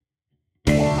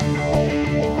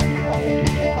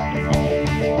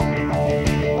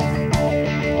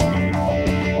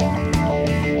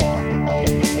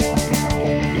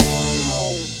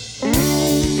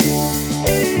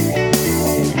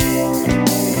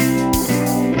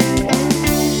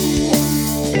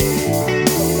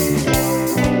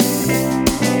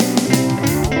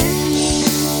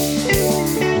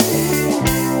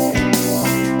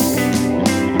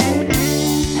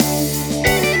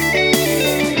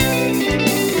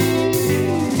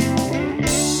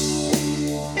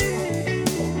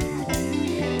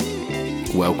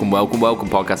welcome,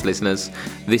 podcast listeners.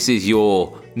 This is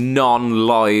your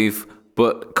non-live,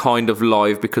 but kind of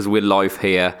live because we're live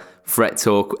here, Fret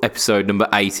Talk, episode number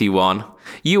 81.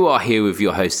 You are here with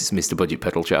your host, it's Mr. Budget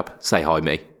Pedal Chap. Say hi,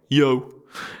 me. Yo.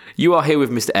 You are here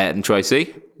with Mr. Ayrton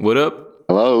Tracy. What up?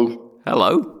 Hello.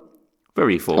 Hello.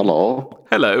 Very full. Hello.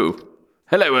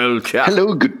 Hello, old chap.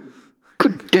 Hello,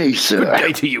 good day, sir. Good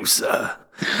day to you, sir.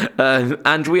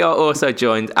 And we are also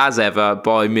joined, as ever,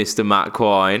 by Mr. Matt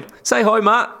Quine. Say hi,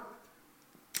 Matt.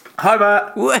 Hi,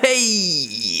 Matt.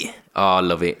 Way. Oh,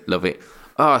 love it.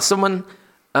 Oh, someone.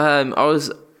 I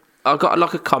got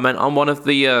like a comment on one of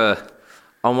the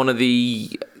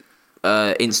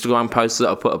Instagram posts that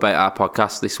I put about our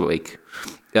podcast this week,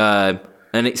 and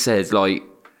it says like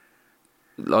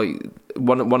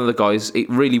one of the guys. It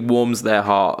really warms their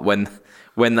heart when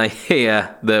they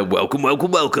hear the welcome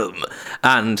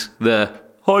and the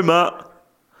hi, Matt.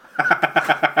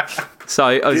 So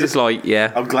I was just like,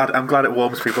 yeah. I'm glad it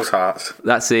warms people's hearts.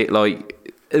 That's it. Like,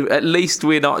 at least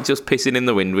we're not just pissing in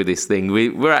the wind with this thing.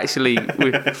 We're actually,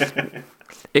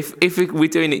 if we're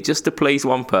doing it just to please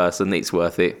one person, it's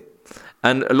worth it.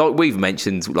 And like we've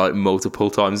mentioned like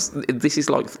multiple times, this is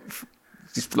like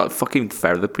just like fucking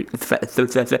therapy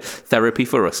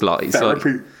for us. Like, it's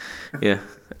Therapy. like, yeah.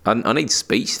 I need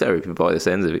speech therapy by the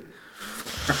sounds of it.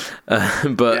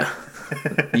 But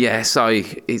yeah, so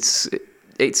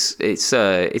it's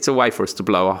a way for us to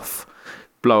blow off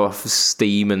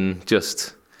steam and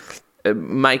just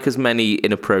make as many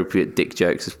inappropriate dick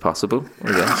jokes as possible,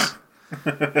 I guess.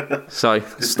 So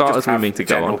start as we mean to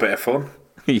go on. A bit of fun.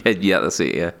 yeah, that's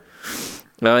it. Yeah.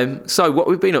 So what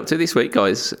we've been up to this week,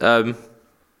 guys?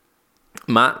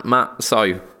 Matt.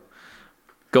 So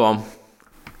go on.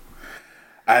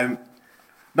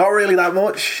 Not really that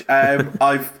much.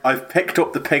 I've picked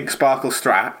up the pink sparkle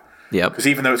Strat. Yeah. Because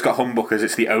even though it's got humbuckers,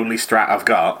 it's the only Strat I've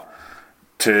got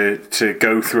to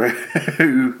go through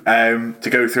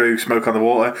Smoke on the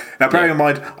Water. Now, bearing in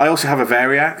mind, I also have a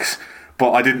Variax,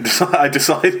 but I didn't. I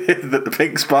decided that the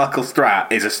pink sparkle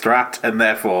Strat is a Strat, and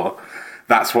therefore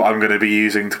that's what I'm going to be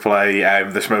using to play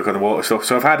the Smoke on the Water stuff.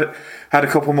 So I've had a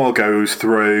couple more goes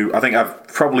through. I think I've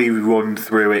probably run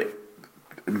through it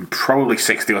probably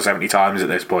 60 or 70 times at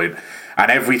this point, and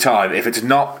every time, if it's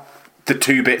not the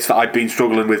two bits that I'd been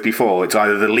struggling with before, it's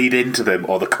either the lead into them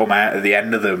or the come out at the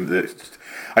end of them.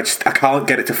 I can't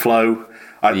get it to flow.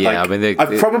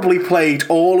 I've probably played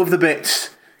all of the bits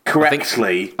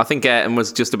correctly. I think Ayrton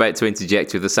was just about to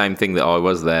interject with the same thing that I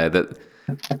was there. That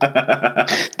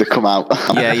they come out.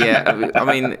 yeah. I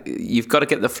mean, you've got to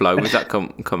get the flow with that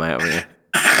come out.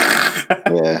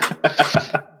 Yeah.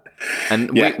 And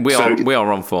we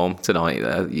are on form tonight.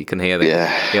 You can hear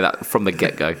that from the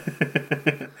get go.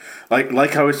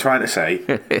 like I was trying to say,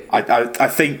 I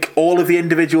think all of the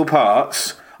individual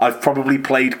parts I've probably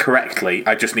played correctly.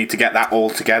 I just need to get that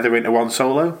all together into one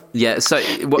solo. Yeah. So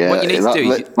what you need to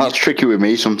do? That's tricky with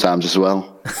me sometimes as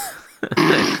well.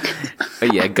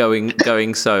 Yeah,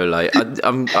 going solo.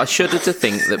 I shudder to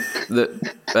think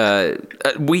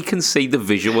that we can see the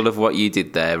visual of what you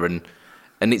did there, and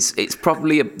it's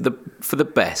probably for the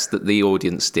best that the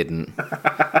audience didn't,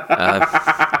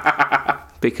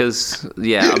 because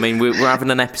I mean we're having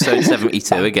an episode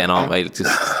 72 again, aren't we?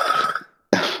 Just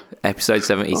episode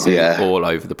 72 all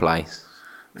over the place.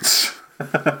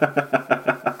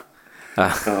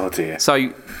 Oh dear.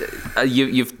 So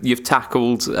you've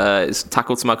tackled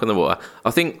Smoke on the Water.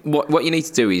 I think what you need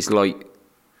to do is like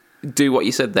do what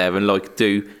you said there and like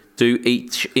do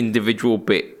each individual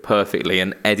bit perfectly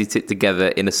and edit it together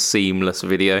in a seamless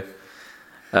video.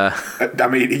 I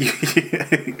mean,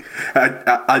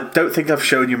 I don't think I've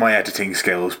shown you my editing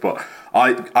skills, but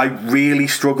I really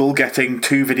struggle getting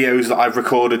two videos that I've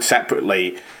recorded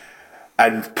separately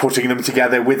and putting them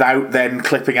together without then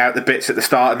clipping out the bits at the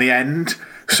start and the end.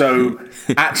 So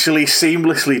actually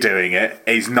seamlessly doing it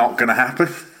is not going to happen.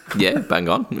 Yeah, bang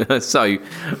on. So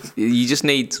you just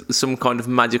need some kind of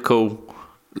magical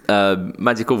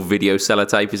video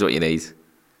sellotape is what you need.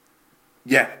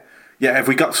 Yeah. Have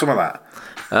we got some of that?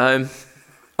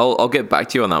 I'll get back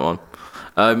to you on that one.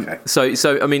 Okay.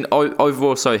 So I mean, I've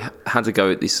also had to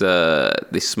go at this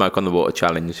Smoke on the Water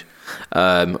challenge,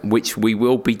 which we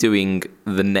will be doing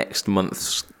the next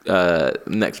month's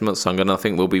song, and I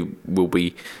think we'll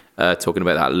be talking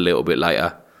about that a little bit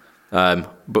later.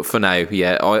 But for now,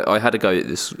 I had to go at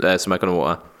this Smoke on the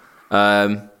Water.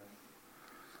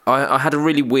 I had a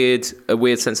really weird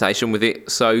sensation with it.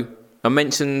 So I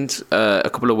mentioned a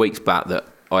couple of weeks back that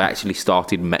I actually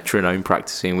started metronome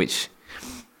practicing, which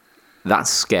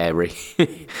that's scary.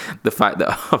 The fact that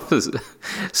I was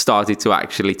started to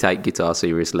actually take guitar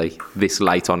seriously this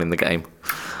late on in the game.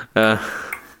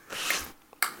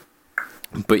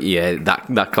 But yeah,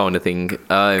 that kind of thing.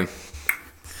 Yeah,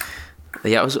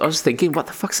 I was thinking, what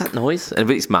the fuck's that noise?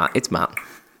 But it's Matt. It's Matt.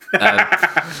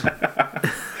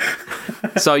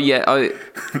 So yeah,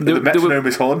 The metronome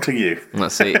is haunting you.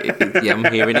 That's it. Yeah, I'm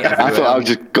hearing it. I thought I was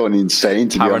just going insane,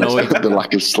 to be honest. Paranoid. The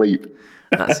lack of sleep.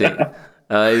 That's it.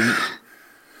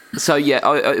 So yeah,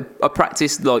 I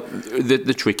practiced like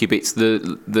the tricky bits,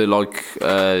 the like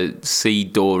C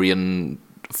Dorian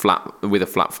flat with a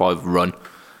flat 5 run,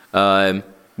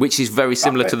 which is very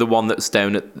similar to the one that's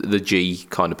down at the G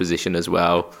kind of position as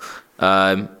well.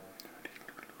 And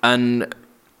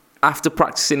after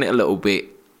practicing it a little bit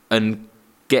and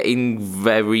getting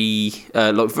very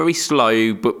very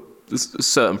slow but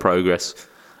certain progress,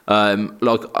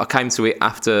 like I came to it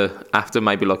after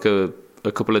maybe like a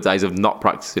couple of days of not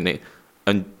practicing it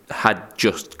and had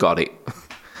just got it.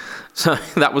 So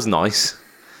that was nice.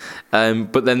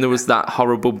 But then there was that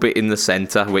horrible bit in the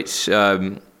centre, which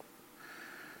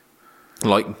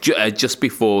just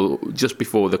before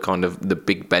the kind of the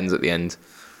big bends at the end.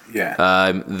 Yeah.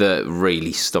 That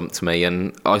really stumped me,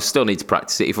 and I still need to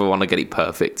practice it if I want to get it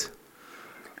perfect.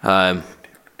 Yeah,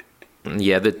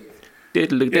 the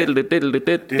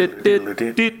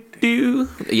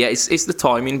yeah, it's the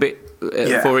timing bit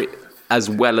for it, as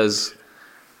well as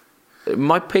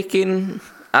my picking.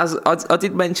 As I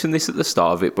did mention this at the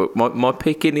start of it, but my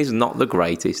picking is not the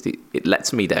greatest. It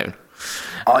lets me down.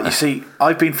 You see,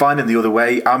 I've been finding the other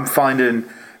way. I'm finding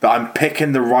that I'm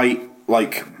picking the right,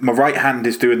 like, my right hand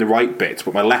is doing the right bits,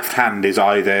 but my left hand is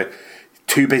either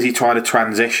too busy trying to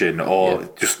transition or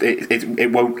just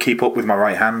it won't keep up with my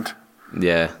right hand.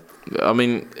 Yeah, I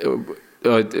mean,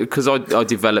 because I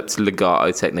developed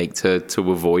legato technique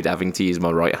to avoid having to use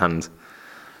my right hand.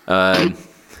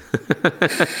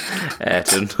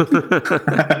 Ayrton.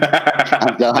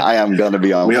 I am going to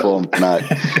be on form tonight.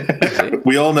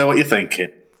 We all know what you're thinking.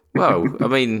 Well, I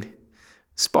mean,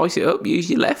 spice it up, use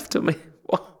your left. I mean,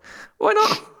 why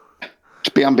not?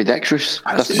 Just be ambidextrous.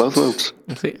 That's both worlds.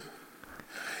 That's it.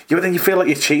 Yeah, but then you feel like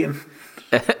you're cheating.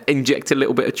 Inject a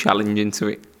little bit of challenge into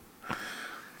it.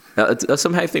 I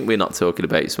somehow think we're not talking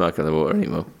about Smoke on the Water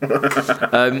anymore.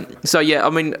 So yeah, I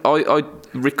mean, I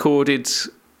recorded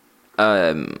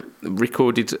a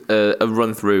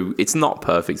run through. It's not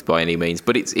perfect by any means,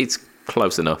 but it's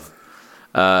close enough.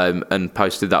 And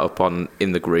posted that up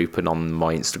in the group and on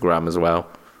my Instagram as well.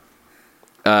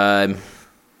 And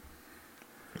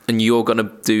you're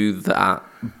gonna do that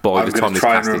by the time this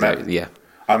cast is out. Yeah,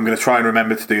 I'm gonna try and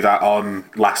remember to do that on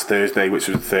last Thursday, which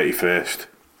was the 31st.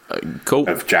 Cool.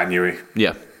 Of January.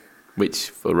 Yeah, which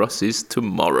for us is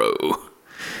tomorrow.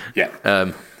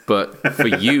 Yeah. But for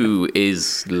you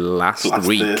is last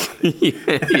week.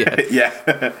 Yeah.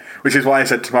 Which is why I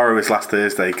said tomorrow is last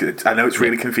Thursday. 'Cause I know it's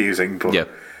really confusing, but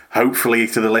hopefully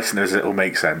to the listeners it'll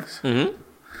make sense.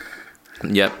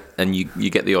 Mm-hmm. Yeah, and you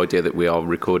get the idea that we are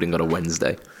recording on a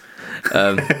Wednesday.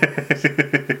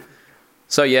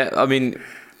 So yeah, I mean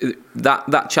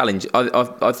that challenge,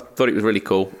 I thought it was really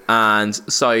cool, and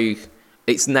so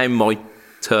it's now my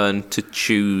turn to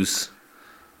choose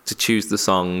the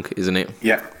song, isn't it?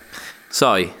 Yeah.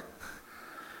 So,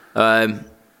 a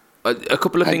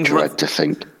couple of things. A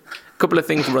couple of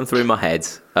things run through my head.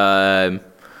 I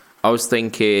was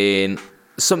thinking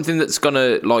something that's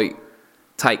gonna like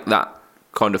take that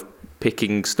kind of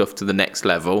picking stuff to the next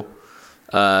level,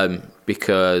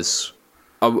 because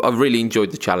I really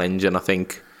enjoyed the challenge, and I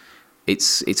think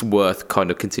it's worth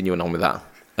kind of continuing on with that.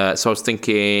 So I was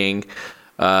thinking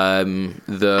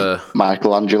the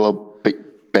Michelangelo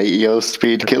Batio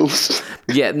speed kills.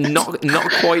 Yeah, not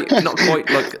quite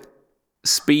like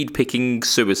speed picking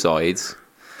suicides.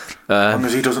 As long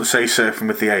as he doesn't say surfing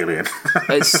with the alien.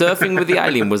 Surfing with the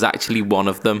alien was actually one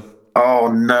of them.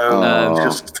 Oh no!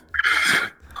 Just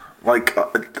like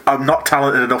I'm not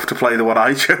talented enough to play the one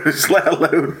I chose, let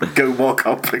alone go more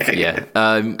complicated. Yeah.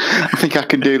 I think I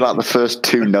can do like the first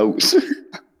 2 notes.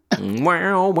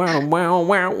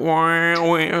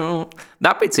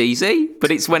 That bit's easy,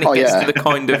 but it's when it gets to the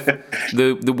kind of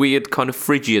the weird kind of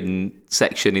Phrygian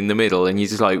section in the middle, and you're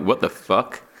just like, what the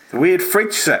fuck? The weird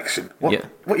fridge section. What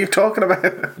are you talking about?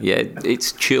 Yeah,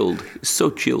 it's chilled. It's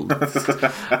so chilled.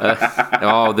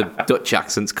 The Dutch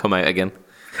accents come out again.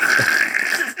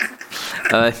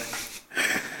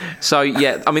 So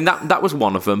yeah, I mean that was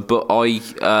one of them, but I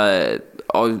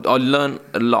learned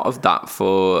a lot of that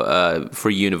for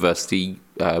a university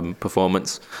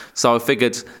performance. So I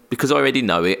figured, because I already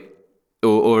know it,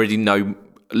 or already know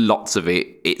lots of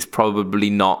it, it's probably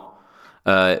not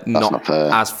fair.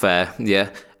 as fair. Yeah,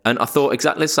 and I thought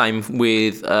exactly the same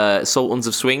with Sultans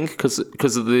of Swing, because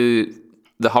of the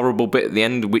horrible bit at the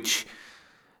end, which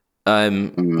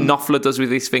Knopfler does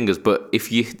with his fingers, but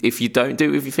if you don't do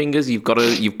it with your fingers, you've got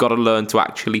to learn to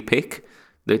actually pick.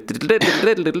 Yeah, so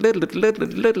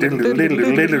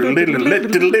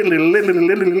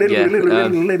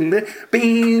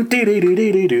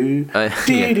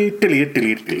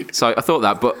I thought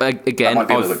that, but again, that might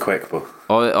be a little bit quick, but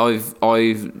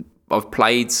I've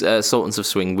played Sultans of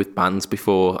Swing with bands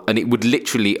before, and it would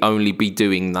literally only be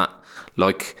doing that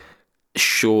like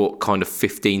short kind of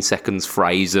 15 seconds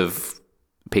phrase of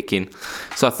picking.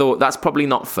 So I thought that's probably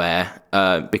not fair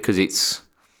because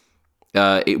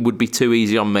it would be too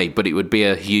easy on me, but it would be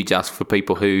a huge ask for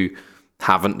people who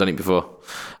haven't done it before.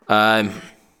 So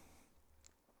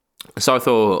I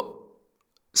thought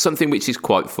something which is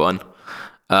quite fun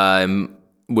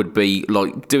would be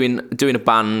like doing a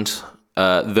band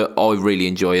that I really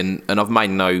enjoy, and I've made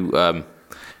no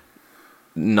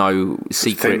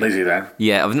secret. Thin Lizzy then.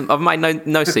 Yeah, I've made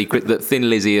no secret that Thin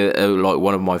Lizzy are like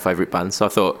one of my favourite bands. So I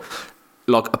thought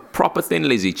like a proper Thin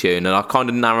Lizzy tune, and I kind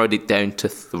of narrowed it down to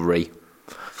 3.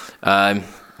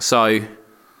 So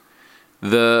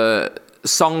the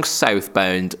song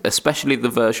Southbound, especially the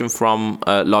version from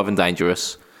Live and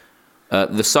Dangerous,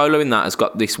 the solo in that has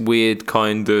got this weird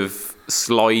kind of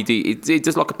slidey. It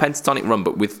does like a pentatonic run,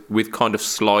 but with kind of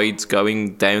slides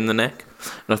going down the neck.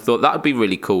 And I thought that would be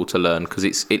really cool to learn because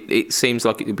it seems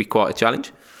like it would be quite a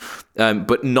challenge,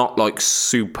 but not like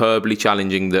superbly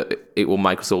challenging that it will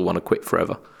make us all want to quit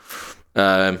forever.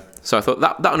 So I thought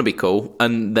that would be cool.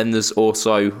 And then there's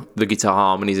also the guitar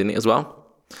harmonies in it as well.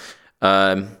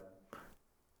 So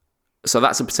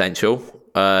that's a potential.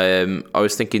 I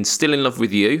was thinking Still in Love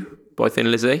with You by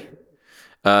Thin Lizzy.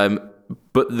 But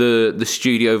the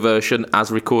studio version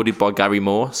as recorded by Gary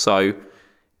Moore. So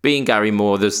being Gary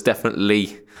Moore, there's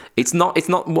definitely... It's not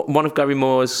one of Gary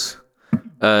Moore's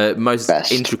most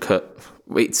best. Intricate...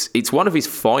 It's one of his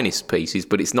finest pieces,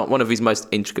 but it's not one of his most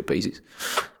intricate pieces.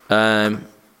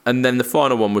 And then the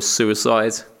final one was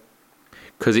Suicide,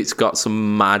 because it's got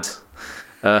some mad,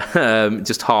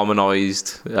 just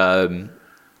harmonised,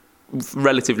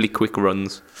 relatively quick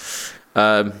runs.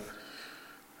 But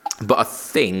I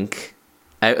think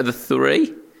out of the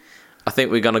 3, I think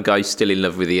we're going to go Still in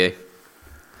Love with You.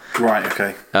 Right,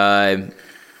 okay.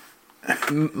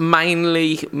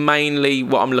 Mainly,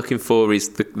 what I'm looking for is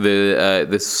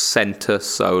the centre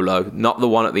solo, not the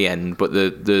one at the end, but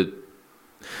the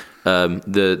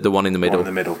one in the middle. One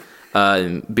in the middle.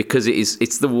 Because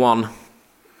it's the one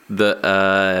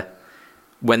that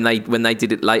when they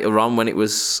did it later on, when it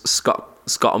was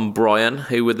Scott and Brian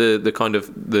who were the kind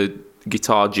of the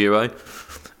guitar duo,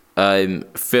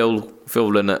 Phil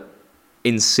Lynott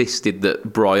insisted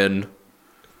that Brian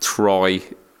try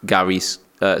Gary's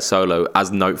solo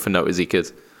as note for note as he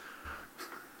could.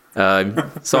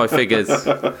 So I figured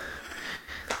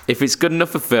if it's good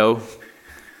enough for Phil,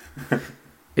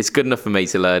 it's good enough for me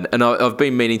to learn, and I've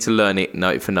been meaning to learn it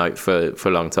note for note for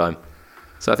a long time.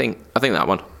 So I think that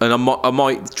one, and I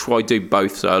might try do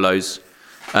both solos,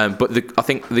 but I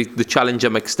think the challenge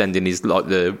I'm extending is like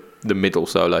the middle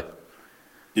solo.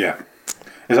 Yeah,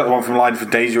 is that the one from Line for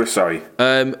Dangerous? Sorry.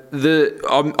 I'm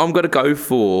going to go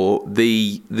for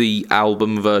the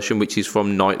album version, which is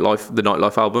from Nightlife, the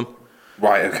Nightlife album.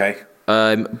 Right. Okay.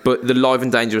 But the Live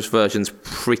and Dangerous version's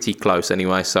pretty close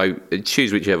anyway, so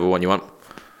choose whichever one you want.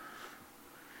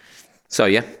 So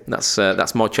yeah, that's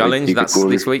my challenge. That's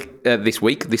this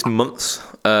month's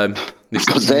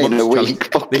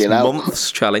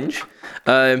challenge.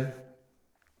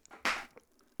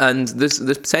 And there's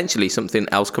potentially something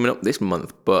else coming up this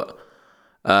month, but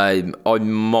I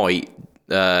might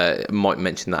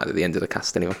mention that at the end of the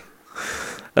cast anyway.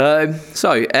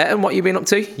 So, and what you been up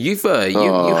to? You've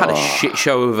you had a shit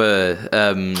show of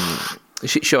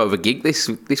a gig this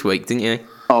week, didn't you?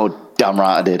 Oh, damn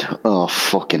right I did. Oh,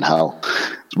 fucking hell.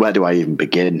 Where do I even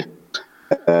begin?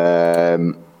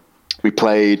 We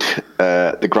played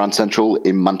the Grand Central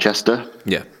in Manchester.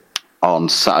 Yeah. On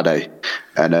Saturday,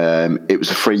 and it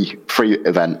was a free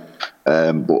event,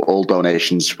 but all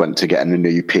donations went to getting a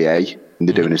new PA, and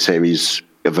they're doing a series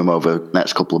of them over the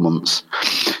next couple of months.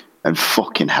 And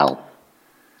fucking hell,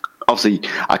 obviously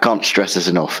I can't stress this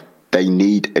enough, they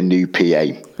need a new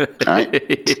PA, right?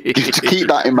 Just keep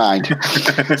that in mind.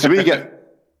 So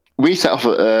we set off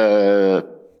at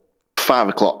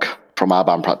 5:00 from our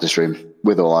band practice room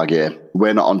with all our gear.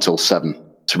 We're not until 7.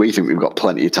 So we think we've got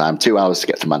plenty of time, 2 hours to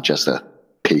get to Manchester.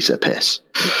 Piece of piss.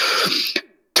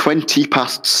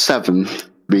 7:20,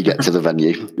 we get to the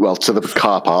venue. Well, to the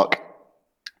car park.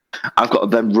 I've got to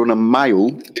then run a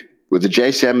mile with the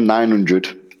JCM 900,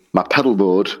 my pedal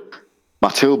board, my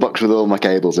toolbox with all my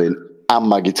cables in, and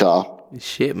my guitar.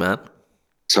 Shit, man.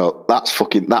 So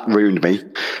that ruined me.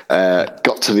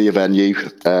 Got to the venue.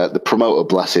 The promoter,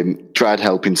 bless him, tried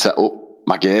helping set up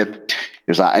my gear. He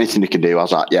was like, anything you can do? I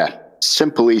was like, yeah,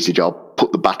 simple, easy job.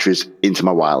 Put the batteries into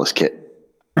my wireless kit.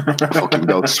 I fucking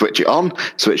go to switch it on,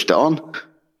 switched it on.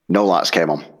 No lights came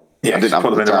on. Yeah, I didn't have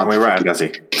put them in the wrong way around, has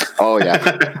he? Oh, yeah.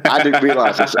 I didn't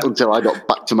realise this until I got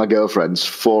back to my girlfriend's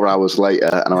 4 hours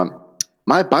later, and I went,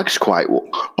 my bag's quite...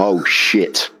 Oh,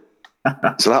 shit.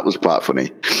 So that was quite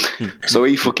funny. So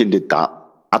he fucking did that.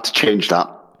 Had to change that.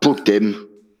 Plugged in.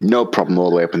 No problem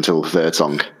all the way up until the third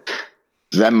song.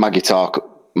 Then my guitar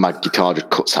just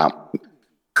cuts out.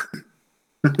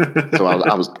 So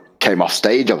I came off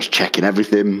stage. I was checking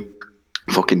everything.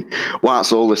 Fucking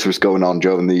whilst all this was going on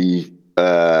during the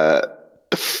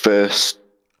first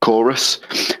chorus,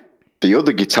 the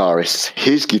other guitarist,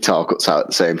 his guitar cuts out at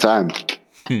the same time.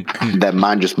 Then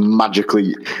mine just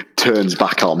magically turns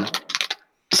back on.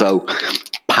 So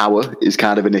power is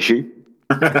kind of an issue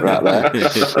right there,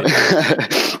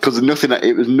 because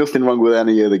it was nothing wrong with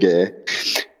any other gear.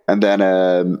 And then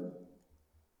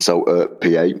PA,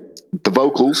 the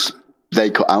vocals, they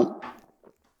cut out.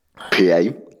 PA.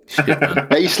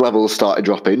 Bass levels started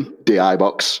dropping. DI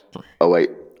box. Oh wait,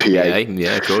 PA.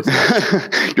 Yeah, of course.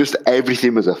 Just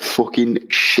everything was a fucking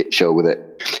shit show with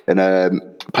it. And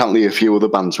apparently a few other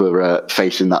bands were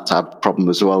facing that type of problem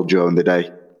as well during the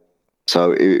day.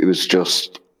 So it was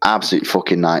just absolute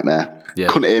fucking nightmare. Yeah.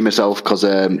 Couldn't hear myself because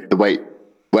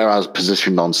where I was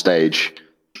positioned on stage,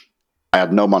 I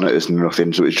had no monitors and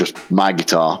nothing, so it was just my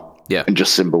guitar and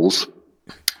just cymbals.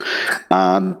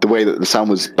 And the way that the sound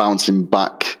was bouncing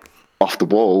back off the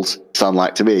walls sounded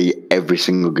like, to me, every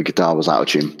single guitar was out of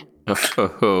tune.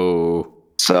 Oh.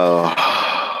 So...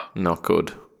 Not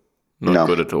good. Not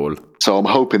good at all. So I'm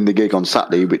hoping the gig on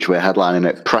Saturday, which we're headlining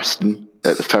at Preston,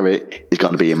 at the Ferry, is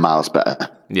going to be miles better.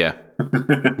 Yeah.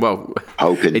 Well,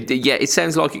 hoping. It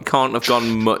sounds like it can't have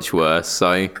gone much worse,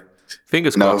 so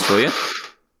fingers crossed for you.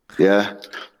 Yeah,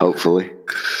 hopefully.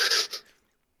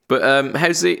 But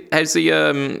how's the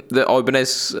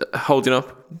Ibanez holding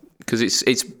up? Because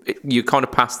you're kind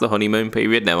of past the honeymoon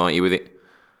period now, aren't you, with it?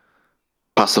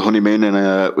 Past the honeymoon, and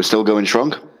we're still going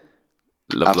strong.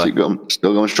 Lovely. Absolutely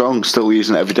still going strong. Still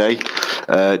using it every day.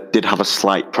 Did have a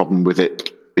slight problem with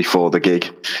it before the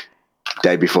gig.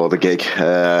 Day before the gig.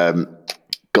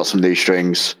 Got some new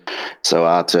strings, so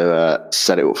I had to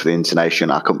set it up for the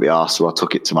intonation. I couldn't be arsed, so I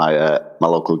took it to my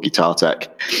local guitar tech,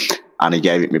 and he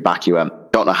gave it me back. He went,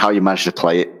 don't know how you managed to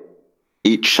play it.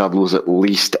 Each saddle was at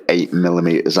least 8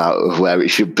 millimeters out of where it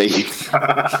should be.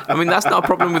 I mean, that's not a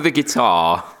problem with the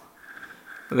guitar.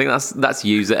 I think that's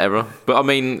user error. But I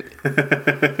mean,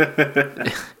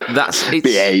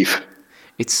 behave.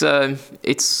 It's a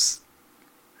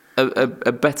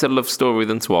better love story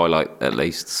than Twilight, at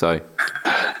least. So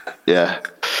yeah,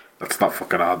 that's not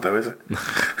fucking hard, though, is it?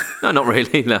 No, not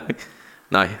really. No,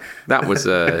 that was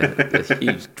a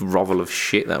huge grovel of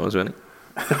shit. That was, wasn't it?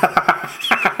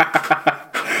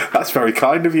 That's very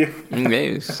kind of you.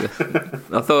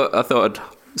 I thought I'd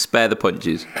spare the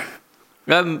punches.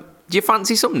 Do you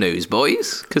fancy some news,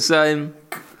 boys? Because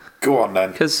go on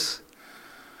then. Because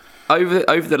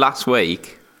over the last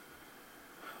week,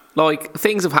 like,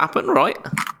 things have happened, right?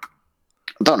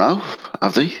 I don't know.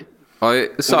 Have they?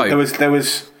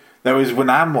 There was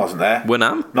Winam, wasn't there?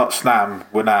 Winam? Not Snam.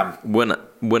 Winam,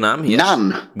 yes.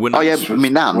 Nan. Winam. Oh yeah, my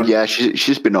Nan. Yeah,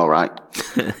 she's been all right.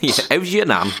 Yeah, how's your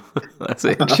Nan? That's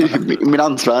it. My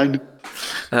Nan's fine.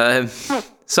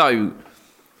 So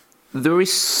there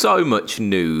is so much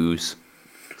news,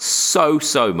 so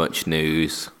much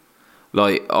news.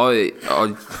 Like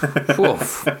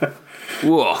woof.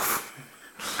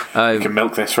 You can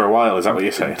milk this for a while. Is that what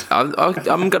you're saying?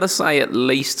 I'm gonna say at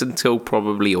least until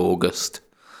probably August.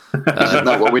 Isn't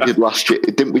that what we did last year?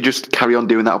 Didn't we just carry on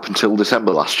doing that up until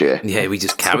December last year? Yeah, we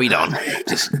just carried on,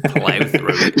 just plowed through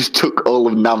it. Just took all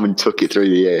of NAMM and took it through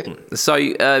the year. So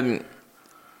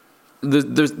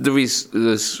there's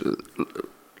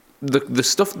the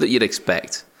stuff that you'd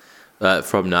expect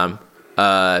from NAMM.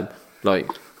 Like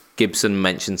Gibson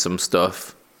mentioned some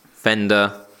stuff.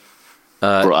 Fender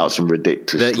brought out some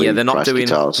ridiculous. They're not doing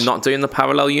guitars. Not doing the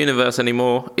parallel universe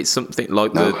anymore. It's something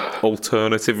like the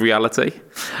alternative reality.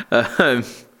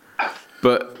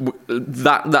 But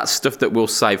that's stuff that we'll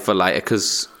save for later,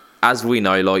 because as we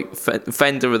know, like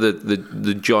Fender are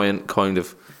the giant kind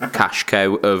of cash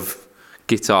cow of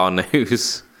guitar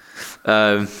news.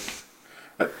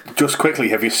 Just quickly,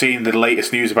 have you seen the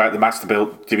latest news about the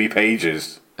Masterbuilt Jimmy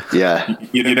Pages? Yeah.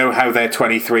 You know how they're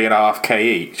 $23.5K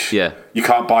each? Yeah. You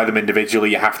can't buy them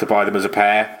individually, you have to buy them as a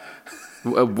pair.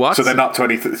 What? So they're not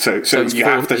 20. So it's you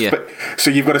have to. So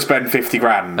you've got to spend 50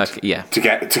 grand. Okay, yeah. To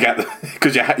get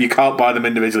because you can't buy them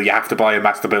individually. You have to buy a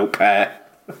master built pair.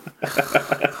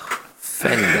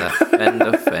 Fender.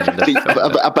 See,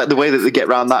 I bet the way that they get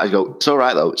around that is go, it's all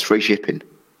right, though, it's free shipping.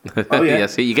 Oh, yeah. Yeah,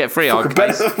 so you get free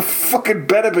arcades. Fucking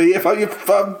better be. If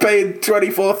I'm paying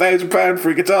 £24,000 for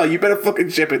a guitar, you better fucking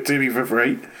ship it to me for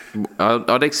free.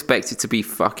 I'd expect it to be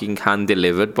fucking hand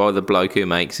delivered by the bloke who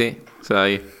makes it.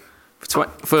 So,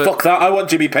 fuck that. I want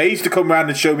Jimmy Page to come round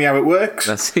and show me how it works.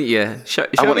 That's it, yeah. Show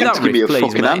I want me him that to give me a riff, please,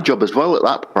 fucking hand mate. job as well at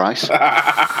that price.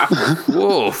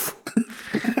 Woof.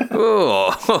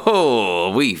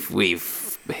 Oh, we've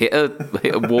hit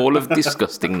a wall of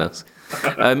disgustingness.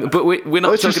 But we're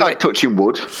not It's just talking like touching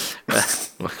wood.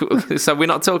 so we're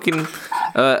not talking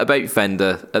about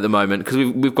Fender at the moment because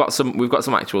we've got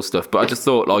some actual stuff. But I just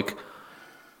thought like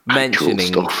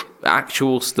mentioning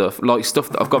actual stuff, like stuff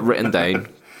that I've got written down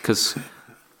because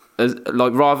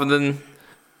like rather than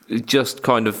just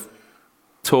kind of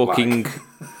talking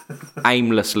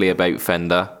aimlessly about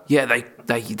Fender. Yeah, they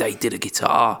did a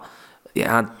guitar. It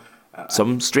had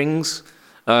some strings.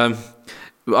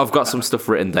 I've got some stuff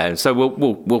written down, so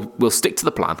we'll stick to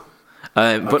the plan.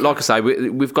 But like I say,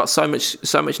 we've got so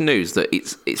much news that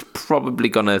it's probably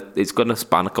gonna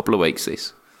span a couple of weeks.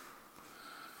 This.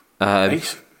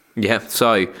 Nice. Yeah.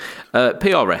 So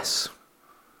PRS,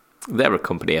 they're a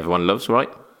company everyone loves, right?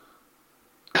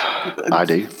 I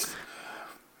do.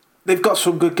 They've got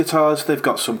some good guitars. They've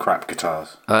got some crap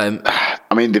guitars. I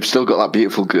mean, they've still got that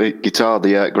beautiful guitar,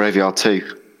 the Graveyard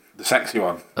 2. The sexy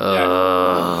one. Yeah,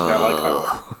 I like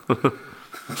that one.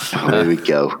 Oh, there we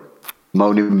go.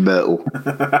 Moaning Myrtle.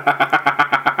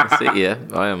 That's it, yeah,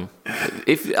 I am.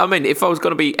 If I was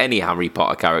going to be any Harry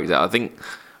Potter character, I think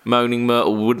Moaning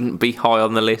Myrtle wouldn't be high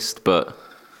on the list, but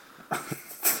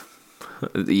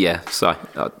yeah, so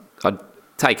I'd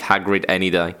take Hagrid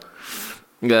any day.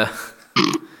 Yeah.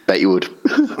 Bet you would.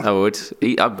 I would.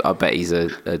 I bet he's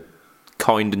a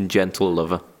kind and gentle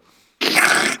lover.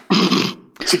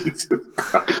 Jesus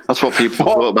Christ. That's what people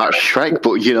thought about Shrek,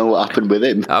 but you know what happened with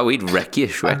him. Oh, he'd wreck you,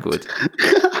 Shrek would.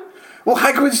 Well,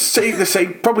 Hagrid's the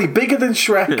same, probably bigger than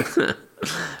Shrek.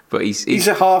 But he's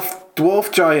a half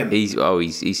dwarf giant. He's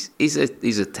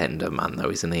a tender man though,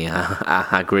 isn't he?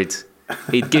 Hagrid.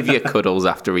 He'd give you cuddles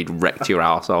after he'd wrecked your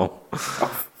arsehole.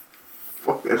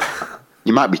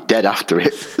 You might be dead after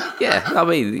it. Yeah, I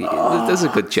mean, there's a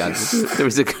good chance. There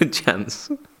is a good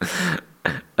chance.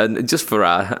 And just for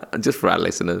our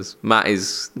listeners,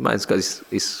 Matt's got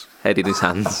his head in his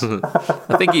hands.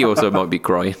 I think he also might be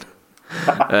crying.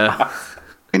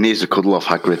 He needs a cuddle off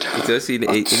Hagrid. He does. He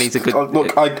needs a good.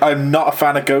 Look, I'm not a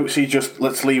fan of goats.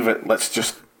 Let's leave it. Let's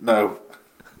just no.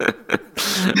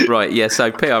 Right. Yeah.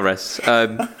 So PRS.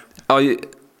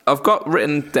 I've got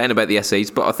written down about the SEs,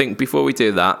 but I think before we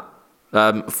do that,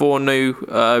 four new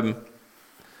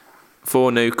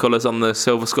colours on the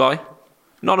Silver Sky,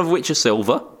 none of which are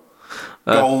silver.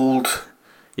 Gold,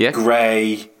 Yeah.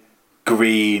 grey,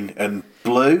 green, and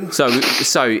blue. So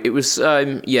it was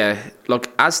like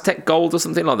Aztec gold or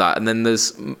something like that, and then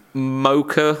there's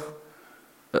mocha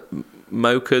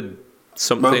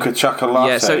something. Mocha chocolate.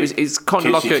 Yeah, so it's kind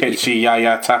of like a kitschy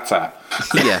yaya tata.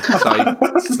 yeah.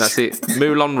 So that's it.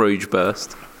 Moulin Rouge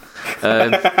burst.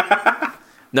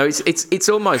 No, it's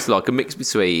almost like a mix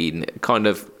between kind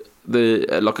of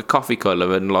like a coffee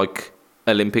colour and like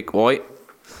Olympic white.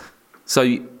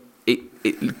 So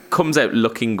it comes out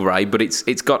looking grey, but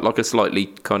it's got like a slightly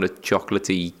kind of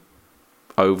chocolatey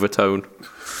overtone.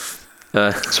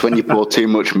 It's when you pour too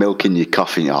much milk in your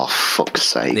coffee. Oh, fuck's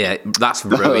sake. Yeah, that's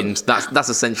ruined. That's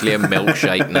essentially a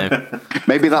milkshake now.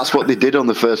 Maybe that's what they did on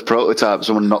the first prototype.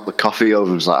 Someone knocked the coffee over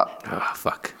and was like, Oh,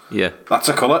 fuck. Yeah, That's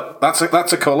a colour. That's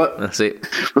a colour. that's it.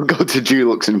 we'll go to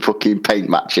Dulux and fucking paint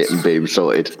match it and boom,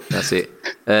 sorted. That's it.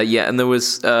 Yeah, and there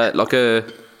was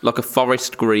like a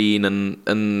forest green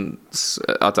and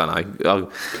I don't know.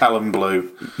 Pelham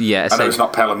blue. Yeah, I know it's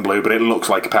not Pelham blue, but it looks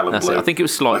like Pelham That's blue. it. I think it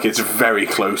was slightly. Like it's very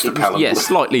close to Pelham Yeah, blue.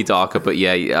 slightly darker, but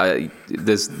yeah,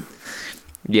 there's.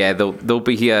 Yeah, there'll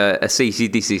be a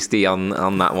CCD60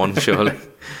 on that one surely.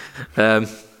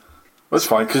 That's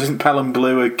fine, because isn't Pelham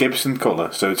blue a Gibson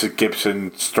colour? So it's a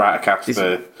Gibson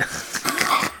Stratocaster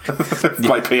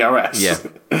by PRS. Yeah.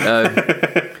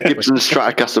 Gibson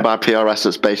Stratocaster by PRS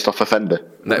that's based off a Fender.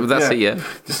 That's it, yeah.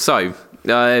 So,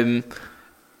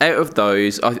 out of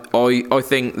those, I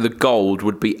think the gold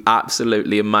would be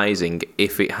absolutely amazing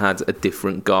if it had a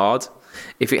different guard.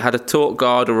 If it had a taut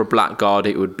guard or a black guard,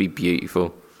 it would be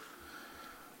beautiful.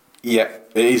 Yeah,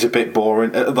 it is a bit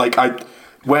boring.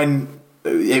 When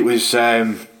it was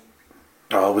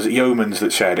Oh, was it Yeomans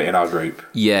that shared it in our group?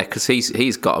 Yeah, because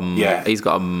he's got a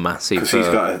massive. Because he's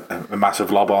got a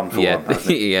massive lob on for one. Hasn't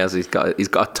he? he has. He's got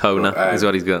a toner. Is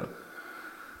what he's got.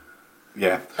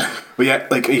 Yeah, but yeah,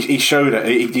 like he showed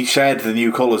it. He shared the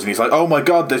new colours, and he's like, "Oh my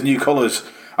god, there's new colours."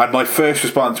 And my first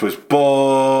response was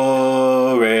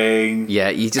boring. Yeah,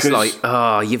 you just like,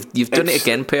 you've done it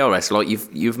again, PRS. Like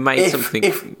you've made something.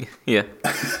 Yeah,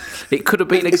 it could have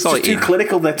been exciting. It's just too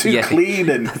clinical. They're too clean,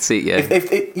 and that's it. Yeah,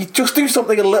 if you just do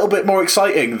something a little bit more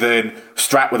exciting than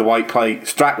Strat with a white plate,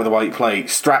 Strat with a white plate,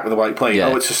 Strat with a white plate. Yeah.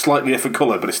 Oh, it's a slightly different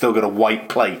colour, but it's still got a white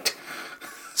plate.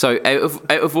 So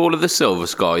out of all of the Silver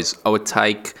Skies, I would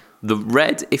take the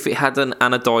red if it had an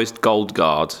anodized gold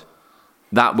guard.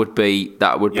 That would be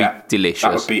delicious.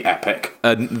 That would be epic.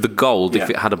 And the gold if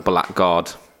it had a black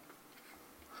guard.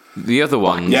 The other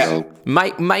ones,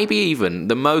 maybe even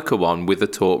the Mocha one with the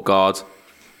Torque guard.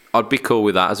 I'd be cool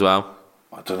with that as well.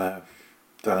 I don't know.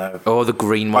 Oh, the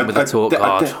green one with the Torque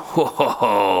guard.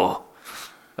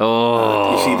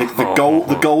 You see,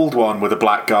 the gold one with a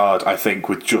black guard, I think,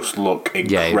 would just look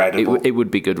incredible. It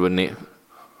would be good, wouldn't it?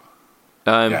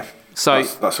 So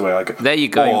that's the way I go. There you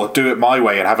go. Or do it my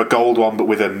way and have a gold one, but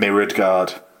with a mirrored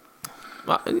guard,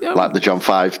 like the John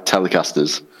 5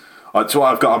 Telecasters. That's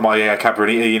what I've got on my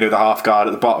Cabrinita. You know, the half guard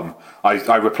at the bottom. I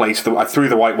threw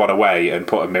the white one away and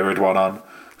put a mirrored one on.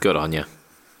 Good on you.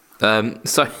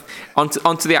 So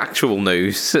onto the actual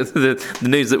news, the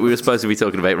news that we were supposed to be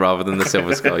talking about rather than the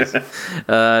Silver Skies.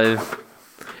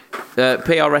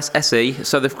 PRS SE.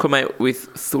 So they've come out with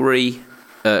 3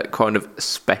 kind of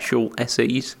special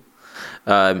SEs.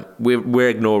 We're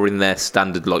ignoring their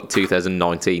standard like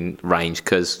 2019 range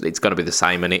because it's going to be the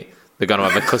same in it. They're going to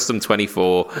have a custom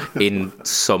 24 in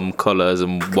some colours,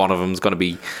 and one of them's going to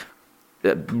be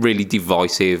really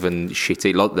divisive and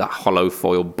shitty, like that hollow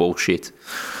foil bullshit.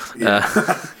 Yeah.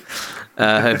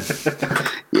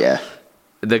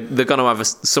 They're going to have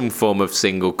some form of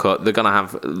single cut. They're going to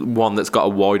have one that's got a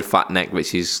wide fat neck,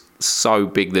 which is so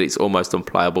big that it's almost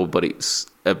unplayable, but it's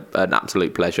an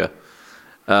absolute pleasure.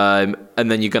 And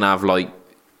then you're going to have like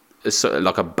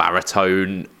a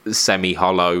baritone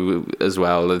semi-hollow as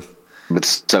well. With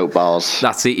soap bars.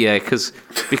 That's it, yeah. Because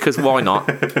why not?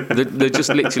 They just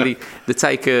literally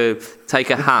take a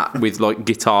hat with like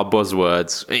guitar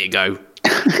buzzwords. There you go.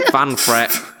 Fan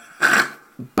fret,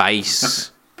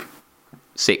 bass,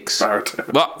 6. Baritone.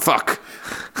 What? Fuck.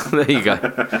 There you go.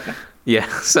 Yeah.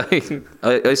 So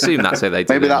I assume that's how they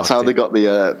did. Maybe that's how they got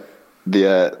the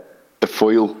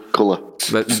foil colour.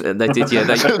 They did,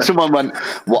 yeah. Someone went,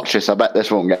 watch this, I bet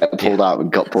this won't get pulled out,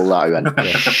 and got pulled out. And went,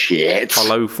 shit.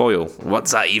 Hollow foil.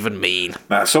 What's that even mean?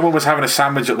 Someone was having a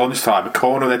sandwich at lunchtime, a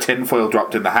corner of their tinfoil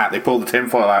dropped in the hat. They pulled the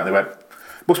tinfoil out and they went,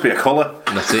 must be a colour.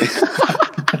 That's it.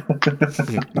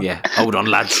 Yeah. Hold on,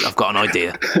 lads. I've got an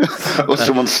idea. Or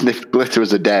someone sniffed glitter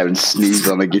as a dare and sneezed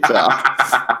on a guitar.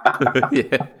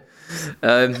 Yeah.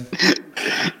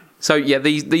 So yeah,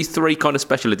 these 3 kind of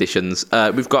special editions.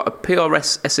 We've got a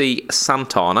PRS SE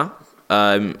Santana.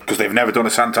 Because they've never done a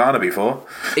Santana before.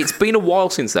 It's been a while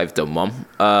since they've done one,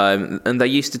 and they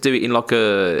used to do it in like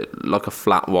a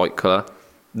flat white colour.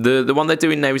 The one they're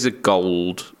doing now is a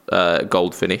gold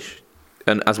finish,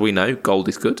 and as we know, gold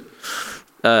is good.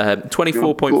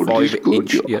 24.5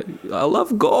 inch. Yeah, I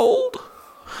love gold.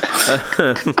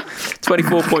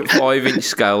 24.5 inch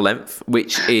scale length,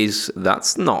 which is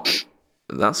that's not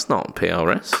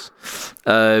PRS,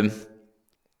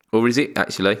 or is it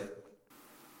actually?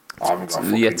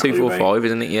 Yeah, 245,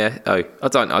 isn't it? Yeah. Oh, I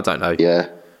don't know. Yeah.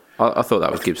 I thought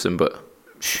that was Gibson, but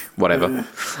whatever.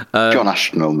 John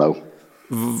Ashton will know.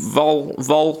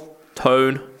 Vol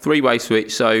tone 3-way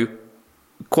switch, so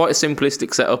quite a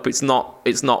simplistic setup. It's not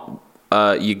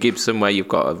your Gibson where you've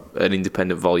got an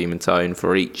independent volume and tone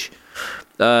for each.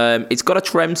 It's got a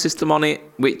trem system on it,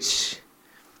 which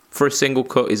for a single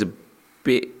cut is a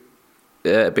bit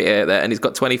out there, and it's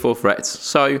got 24 frets.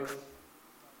 So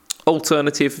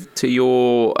alternative to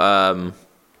your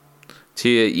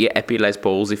Epi Les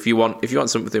Pauls, if you want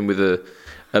something with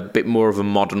a bit more of a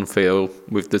modern feel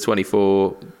with the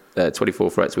 24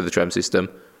 frets with the trem system,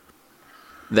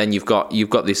 then you've got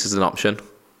this as an option.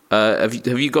 Have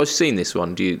you guys seen this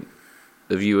one?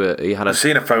 Have you had I've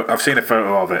seen a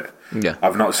photo of it. Yeah.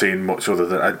 I've not seen much other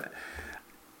than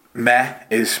Meh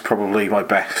is probably my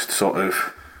best sort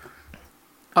of.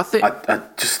 I think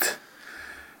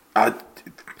I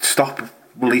stop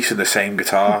releasing the same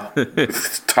guitar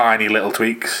with tiny little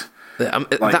tweaks.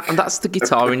 That's the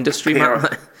guitar industry, man.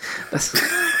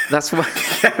 That's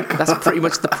pretty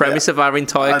much the premise of our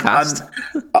entire cast.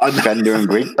 Fender and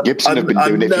Gibson have been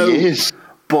doing it for years.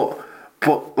 But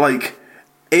like,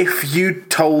 if you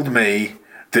told me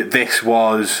that this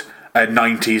was a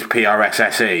 90s PRS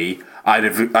SE, I'd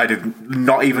have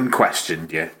not even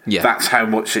questioned you. Yeah. That's how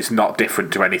much it's not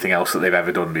different to anything else that they've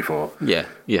ever done before. Yeah.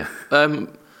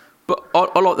 But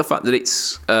I like the fact that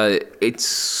it's a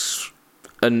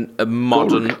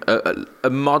modern, a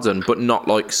modern, but not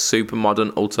like super modern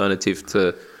alternative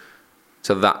to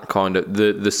that kind of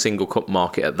the single cup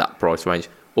market at that price range.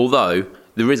 Although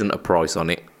there isn't a price on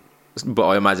it, but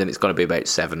I imagine it's going to be about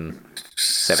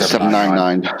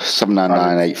 799,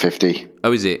 850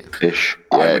 Oh, is it? ish.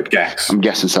 I would guess. I'm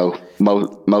guessing so.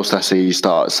 Most SEs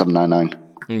start at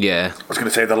 799. Yeah. I was going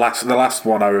to say the last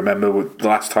one I remember, the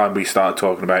last time we started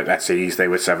talking about SEs, they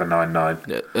were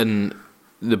 799. And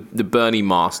the Bernie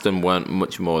Marston weren't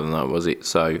much more than that, was it?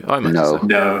 So I imagine No. so.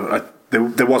 No,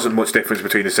 there wasn't much difference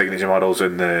between the signature models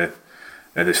and the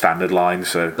standard line.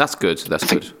 So That's good. That's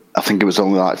good. I think it was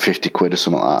only like 50 quid or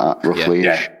something like that, roughly.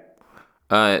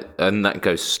 yeah. And that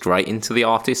goes straight into the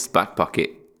artist's back pocket.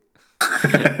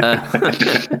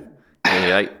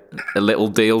 Yeah, a little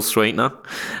deal sweetener.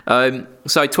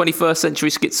 So 21st Century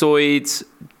Schizoids,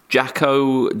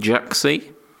 Jacko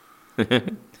Jaxie.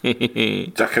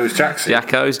 Jacko's Jackson.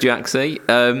 Jacko's Jaxie.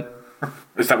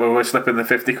 Is that where we're slipping the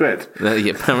 50 quid?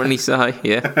 Yeah, apparently so,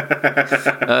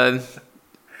 yeah.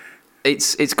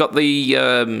 It's got the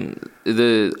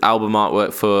album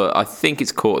artwork for, I think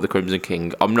it's Court of the Crimson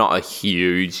King. I'm not a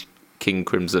huge King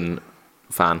Crimson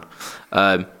fan.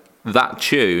 That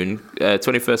tune,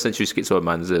 21st Century Schizoid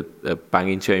Man, is a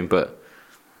banging tune, but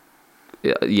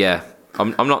yeah,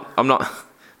 I'm not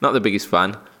the biggest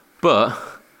fan. But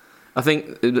I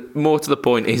think more to the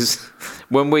point is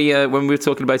when we were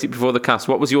talking about it before the cast,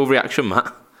 what was your reaction,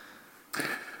 Matt?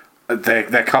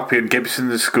 They're copying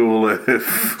Gibson's school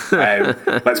of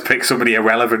let's pick somebody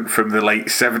irrelevant from the late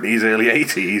 70s, early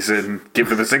 80s, and give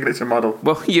them a signature model.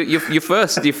 Well, your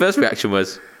first reaction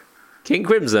was King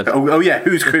Crimson. Oh yeah,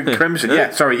 who's Crimson?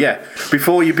 Yeah, sorry, yeah.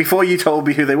 Before you told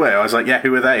me who they were, I was like, yeah,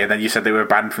 who are they? And then you said they were a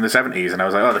band from the 70s, and I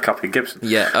was like, oh, they're copying Gibson.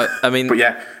 Yeah, I mean, But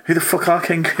yeah, who the fuck are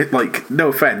King? Like, no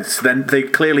offense, then they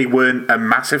clearly weren't a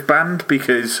massive band,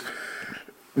 because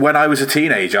when I was a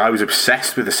teenager, I was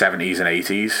obsessed with the 70s and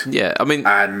 80s. yeah, I mean,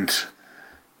 And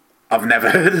I've never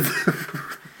heard of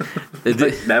them.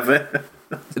 Like, never.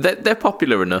 they're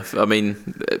popular enough. I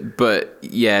mean, but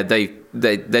yeah, they're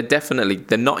definitely,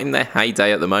 they're not in their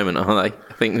heyday at the moment, are they?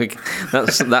 I think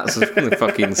that's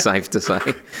fucking safe to say.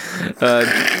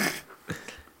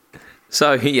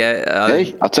 So yeah,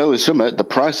 Hey, I'll tell you something. The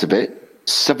price of it,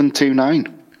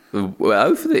 729.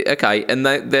 well, okay, and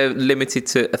they're limited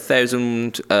to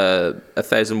 1,000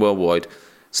 worldwide.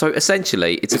 So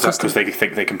essentially, it's Is a that custom. because they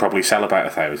think they can probably sell about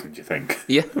 1,000, do you think?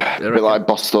 Yeah, A bit like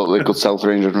Boss thought they could sell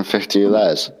 350 of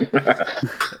theirs.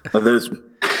 Well, there's...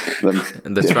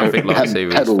 and the traffic light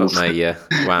series. Pedals. Fuck me, yeah.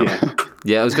 Wow.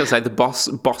 Yeah, I was going to say the boss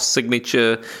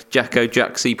signature Jacko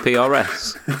Jaxie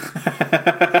PRS.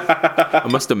 I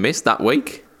must have missed that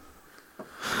week.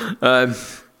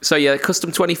 So yeah,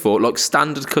 custom 24, like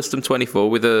standard custom 24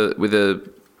 with a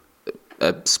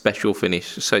special finish.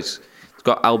 So it's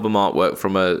got album artwork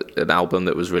from an album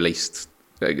that was released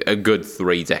a good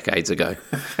 3 decades ago.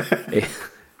 Yeah.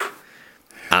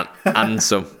 and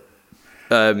some.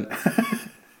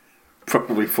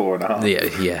 Probably 4.5.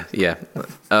 Yeah.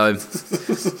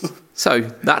 So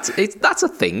that's a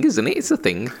thing, isn't it? It's a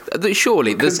thing.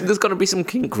 Surely there's got to be some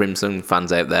King Crimson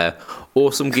fans out there,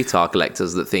 or some guitar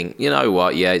collectors that think, you know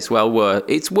what? Yeah, it's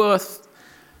worth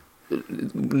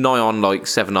nigh on like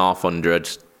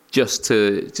 750 just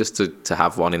to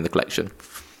have one in the collection.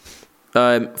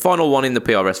 Final one in the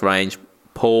PRS range,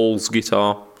 Paul's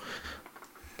guitar.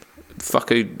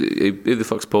 Who the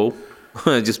fuck's Paul?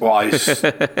 Just Wise.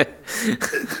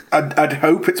 I'd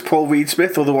hope it's Paul Reed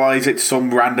Smith, otherwise it's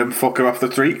some random fucker off the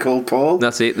street called Paul.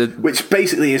 That's it. Which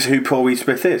basically is who Paul Reed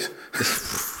Smith is.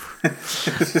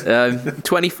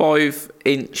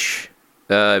 25-inch.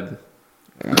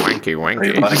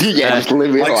 Wanky. Yeah, just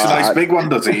leave it Likes a like nice that. big one,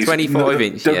 does he?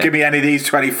 25-inch, Don't yeah. give me any of these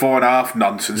 24.5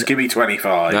 nonsense. Give me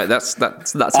 25. No, that's how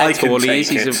I can tall he is.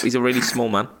 take it. He's a really small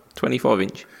man.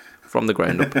 25-inch from the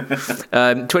ground up.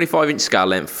 25-inch scale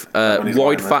length. When he's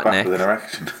Wide lying fat back neck. with an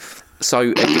erection.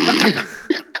 So.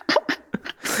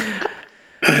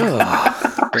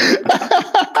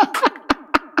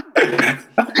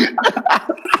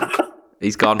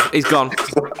 He's gone.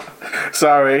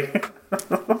 Sorry.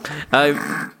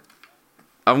 I'm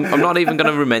not even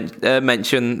going to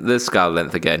mention the scale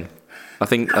length again. I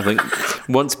think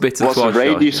once bitten, What's the twice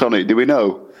shy. radius on it? Do we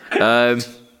know?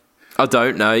 I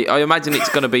don't know. I imagine it's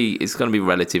going to be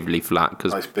relatively flat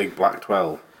because Nice big black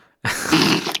 12.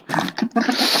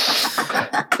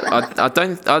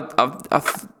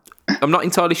 I'm not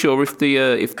entirely sure if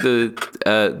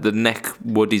the neck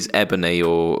wood is ebony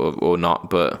or not,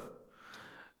 but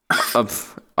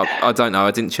I don't know.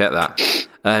 I didn't check that.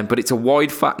 But it's a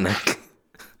wide, fat neck.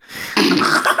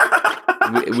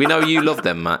 we know you love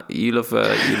them, Matt. You love.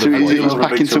 He's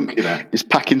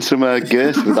packing some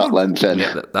girth with that length. Then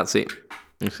Yeah, that's it.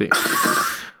 That's it.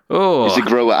 Oh, he's a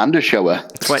grower and a shower.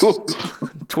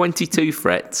 22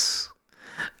 frets,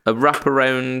 a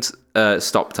wraparound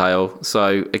stop tail.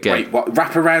 So again, Wait, what?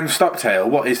 Wraparound stop tail?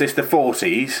 What is this? The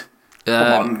 40s?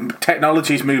 Come on,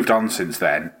 technology's moved on since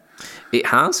then. It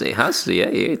has.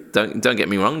 Yeah. Don't get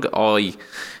me wrong. I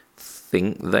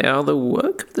think they are the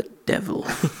work of the devil.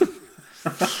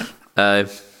 But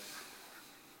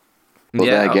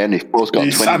there again, if Paul's got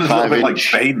You sound a little 25 bit like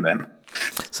inch, Bane then.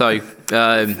 So I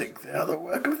think they are the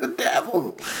work of the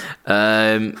devil.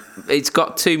 it's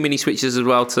got 2 mini switches as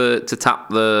well to tap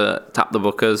the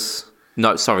bookers.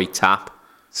 No, sorry, tap.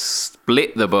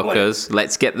 Split the bookers.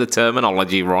 Let's get the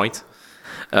terminology right.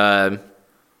 I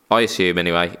assume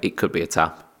anyway. It could be a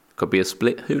tap. Could be a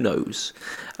split. Who knows?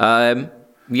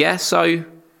 Yeah. So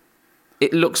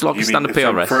it looks like a standard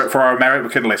PRS. For our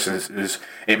American listeners,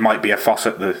 it might be a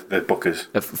faucet, the bookers.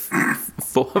 A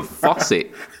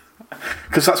faucet.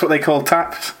 Because that's what they call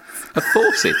taps. A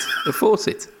faucet.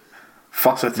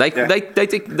 Faucet. They yeah.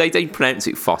 they pronounce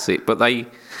it faucet, but they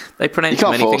pronounce You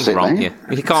can't many force things it, wrong. mate.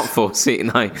 Yeah, you can't force it.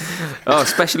 No. Oh,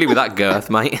 especially with that girth,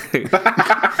 mate. If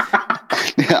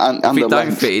and the it don't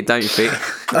length. fit, it don't fit.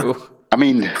 I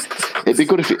mean, it'd be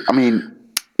good if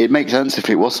it makes sense if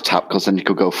it was tap, because then you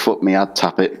could go, fuck me, I'd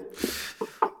tap it.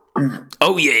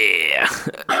 Oh yeah.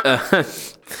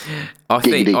 I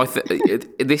think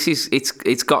this is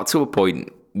it's got to a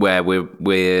point where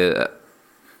we're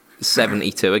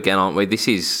 72 again, aren't we? This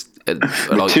is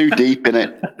We're too deep in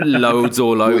it. loads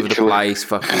all over the Literally. place.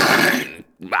 Fucking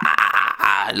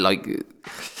like.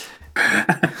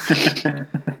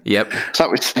 Yep. So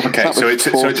that was, Okay, that so was it's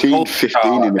 14, all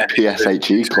 15 in the car,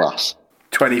 PSHE class.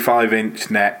 25-inch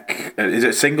neck. Is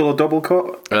it single or double cut?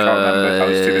 I can't remember. I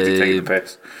was too busy taking the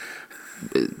piss.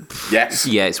 Yes.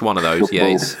 Yeah, it's one of those. Yeah,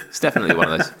 it's definitely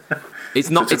one of those. It's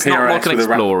not. it's It's a not like PRS an with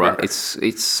a Explorer. wrap-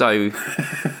 It's so.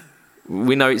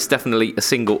 We know it's definitely a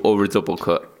single or a double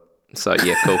cut. So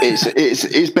yeah, cool.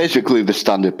 It's basically the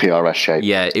standard PRS shape.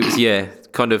 Yeah, it was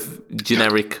kind of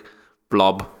generic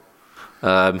blob.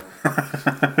 Les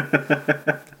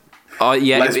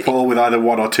Paul with either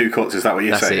 1 or 2 cuts. Is that what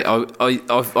you're That's saying? it.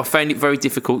 I found it very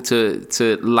difficult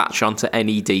to latch onto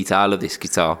any detail of this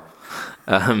guitar.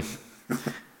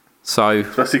 So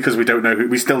Especially because we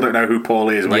still don't know who Paul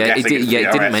is. We're Yeah, guessing it it's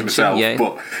didn't PRS mention, himself, yeah.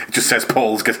 but it just says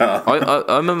Paul's guitar. I Do you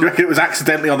remember. reckon it was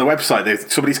accidentally on the website?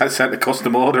 Somebody's had sent a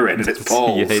custom order in, and it's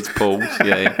Paul's. Yeah, it's Paul's.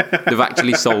 Yeah, they've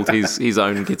actually sold his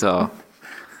own guitar,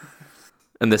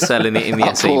 and they're selling it in the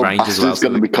That SE poor range as well. bastard's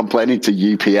going to be complaining to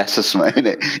UPS or something,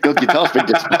 innit? Your guitar's been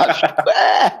dispatched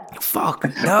Fuck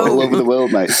all over the no.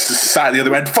 world, mate. Sat at the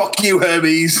other end. Fuck you,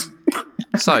 Hermes.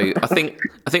 So I think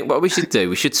what we should do,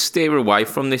 we should steer away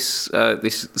from this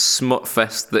this smut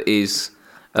fest that is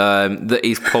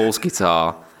Paul's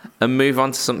guitar, and move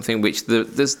on to something which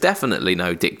there's definitely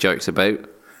no dick jokes about.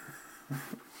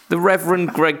 The Reverend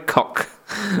Greg Koch.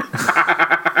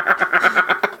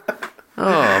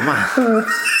 Oh man,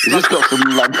 He's just got some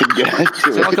length and girth to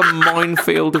it's it. like a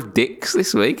minefield of dicks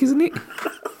this week, isn't it?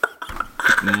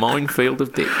 Minefield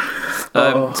of dick.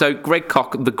 So Greg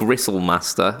Koch, the Gristle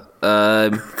Master. I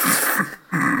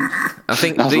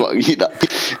think That's what,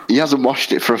 he hasn't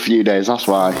washed it for a few days, that's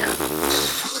why.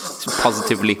 it's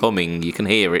positively humming. You can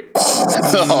hear it.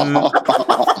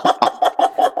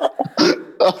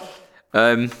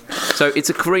 So it's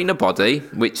a carina body,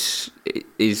 which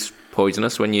is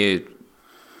poisonous when you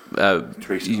Sand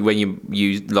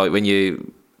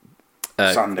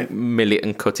it. mill it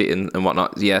and cut it and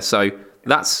whatnot. Yeah, so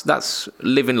that's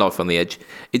living life on the edge.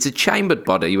 It's a chambered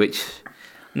body, which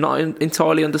I'm not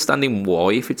entirely understanding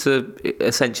why. If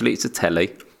essentially it's a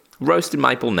telly, roasted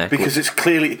maple neck. Because it's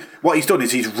clearly what he's done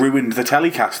is he's ruined the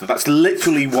Telecaster. That's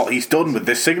literally what he's done with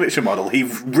this signature model. He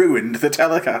ruined the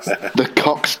Telecaster. The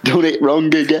cock's done it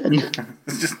wrong again.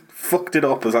 He's just fucked it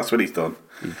up, as that's what he's done.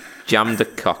 Jammed a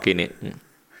cock in it.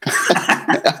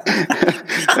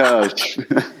 Oh,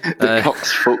 the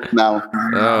cock's fucked now.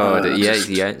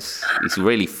 He's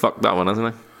really fucked that one,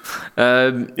 hasn't he?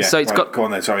 Yeah, So it's right, got. go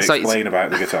on then. Sorry, so explain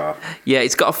about the guitar. Yeah,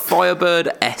 it's got a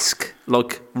Firebird-esque,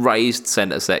 like, raised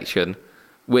centre section,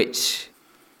 which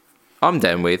I'm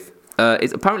down with.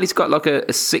 Apparently it's got like a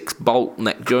 6-bolt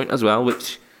neck joint as well,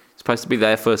 which is supposed to be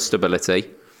there for stability.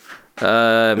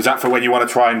 Is that for when you want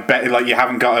to try and bend, like you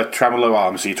haven't got a tremolo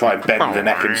arm, so you try and bend the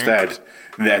neck instead,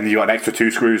 and then you got an extra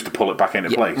 2 screws to pull it back into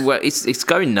place? Well, it's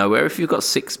going nowhere if you've got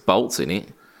 6 bolts in it.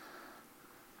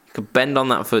 You could bend on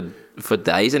that for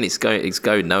days, and it's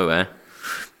going nowhere.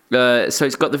 So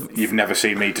it's got the. You've never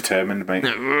seen me determined, mate.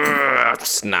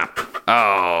 Snap!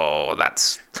 Oh,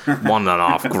 that's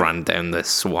 $1.5 grand down the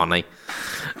Swanee.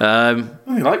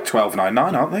 Only like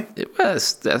 $12.99, aren't they?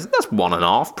 That's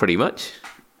 1.5 pretty much.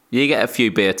 You get a few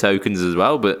beer tokens as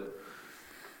well, but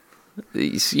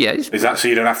is that so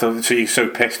you don't have to? So you're so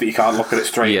pissed that you can't look at it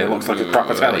straight? Yeah, it looks like a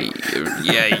proper telly.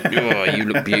 You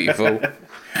look beautiful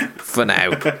for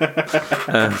now.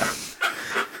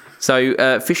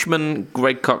 So Fishman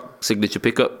Greg Koch signature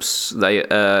pickups. They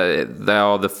are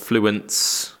the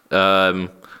Fluence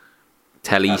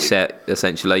telly set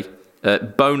essentially.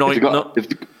 Bonite nut.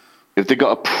 If they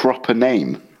got a proper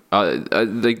name.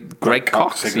 The Greg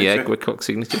Koch signature. Greg Koch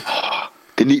signature.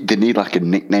 They need like a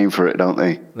nickname for it, don't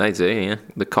they? They do, yeah.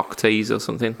 The Cock Tease or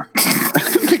something.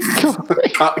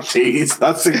 Cock Tease,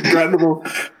 that's incredible.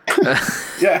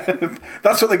 Yeah,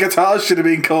 that's what the guitars should have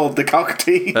been called, the Cock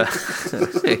Tease.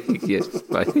 Yeah,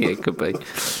 it could be.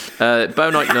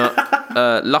 Bonite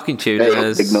Nut, Locking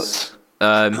Tuners. Big nuts.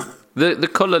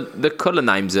 The colour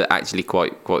names are actually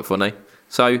quite funny.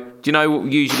 So, do you know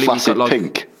usually Flaccid we've got like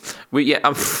pink.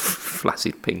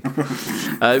 Flaccid pink.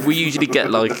 We usually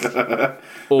get like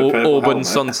Auburn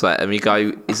Sunset, and we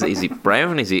go, is it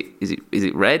brown? Is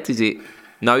it red?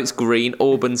 No, it's green.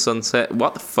 Auburn Sunset.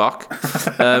 What the fuck?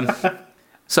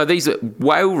 So these are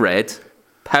Wow Red,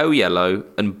 Pow Yellow,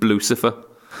 and Blucifer.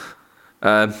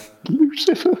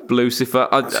 Blucifer.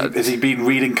 Has he been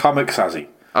reading comics? Has he?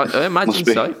 I imagine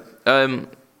so.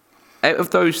 Out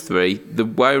of those 3, the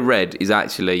Wow Red is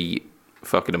actually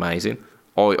fucking amazing.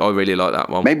 I really like that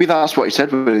one. Maybe that's what he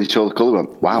said when he saw the colour.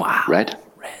 Went, wow, red.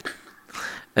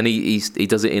 And he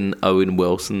does it in Owen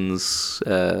Wilson's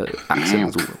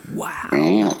accent.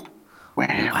 Wow.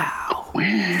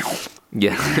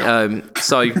 Yeah.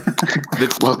 So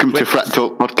welcome to Frat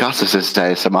Talk Podcast. This is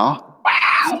ASMR.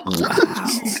 Wow.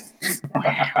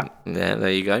 Yeah,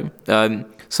 there you go.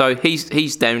 So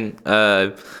he's down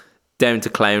to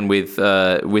clown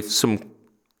with some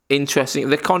interesting.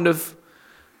 They're kind of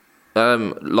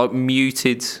like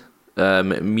muted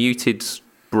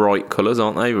bright colours,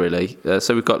 aren't they? Really.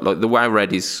 So we've got like the Wow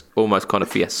Red is almost kind of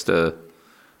Fiesta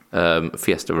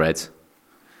Red.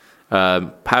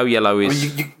 Pow Yellow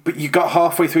is. But you got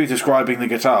halfway through describing the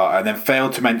guitar and then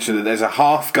failed to mention that there's a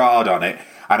half guard on it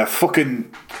and a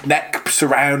fucking neck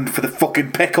surround for the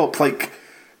fucking pickup. Like,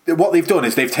 what they've done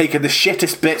is they've taken the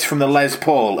shittest bits from the Les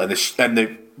Paul and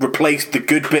they replaced the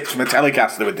good bits from the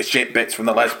Telecaster with the shit bits from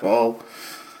the Les Paul.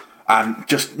 And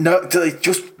it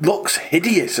just looks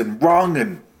hideous and wrong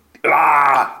and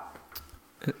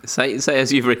Say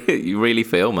as you really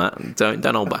feel, Matt. Don't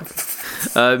hold back.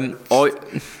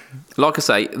 Like I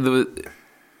say,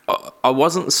 I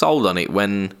wasn't sold on it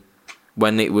when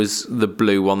it was the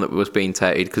blue one that was being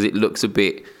touted because it looks a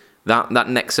bit that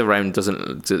neck surround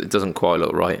doesn't quite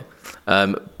look right.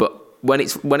 But when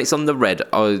it's on the red,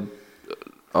 I'm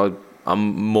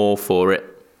more for it.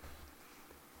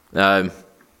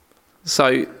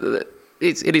 So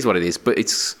it is what it is, but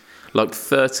it's like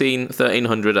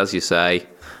 1300 as you say.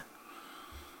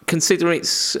 Considering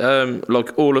it's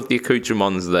like all of the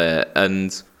accoutrements there,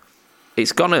 and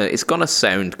it's gonna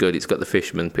sound good. It's got the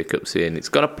Fishman pickups in. It's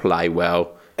gonna play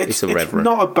well. It's irreverent.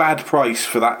 It's not a bad price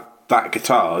for that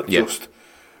guitar. Yeah. Just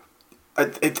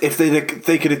if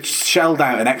they could have shelled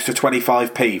out an extra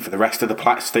 25p for the rest of the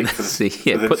plastic for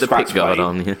the put the pick guard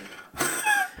on. Yeah.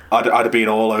 I'd have been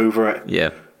all over it. Yeah,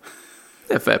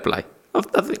 fair play. I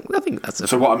think that's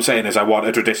so. What I'm saying is, I want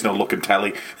a traditional looking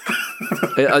telly.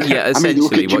 Yeah,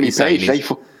 essentially, what you're saying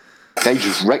is they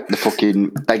just wrecked the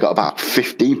fucking. They got about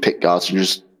 15 pick guards and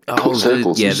just put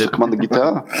circles and stuck them on the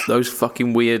guitar. Those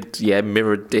fucking weird,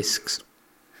 mirrored discs.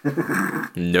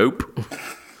 Nope.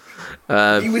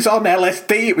 He was on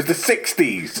LSD. It was the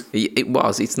 60s. It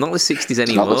was. It's not the 60s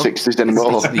anymore. It's not the 60s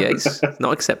anymore. It's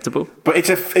not acceptable. But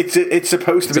it's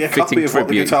supposed to be a copy of what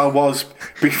the guitar was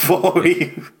before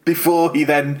he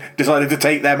then decided to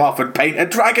take them off and paint a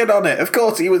dragon on it. Of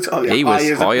course, he was high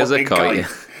as a kite.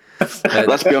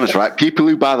 Let's be honest, right? People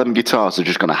who buy them guitars are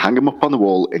just going to hang them up on the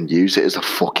wall and use it as a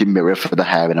fucking mirror for the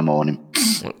hair in the morning.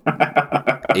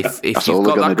 If you've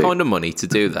got that kind of money to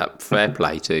do that, fair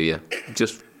play to you.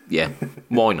 Just. Yeah,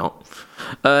 why not?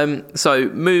 So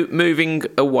moving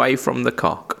away from the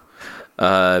cock,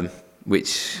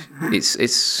 which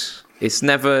it's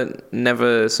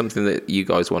never something that you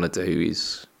guys want to do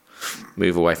is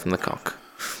move away from the cock.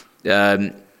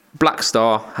 Black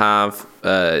Star have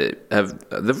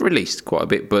they've released quite a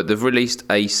bit, but they've released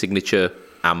a signature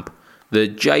amp, the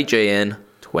JJN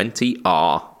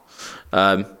 20R.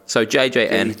 So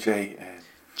JJN,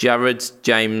 Jared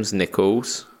James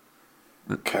Nichols,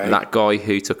 that guy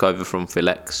who took over from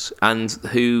Philex and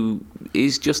who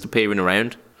is just appearing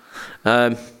around.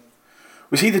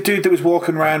 Was he the dude that was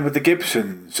walking around with the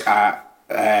Gibsons at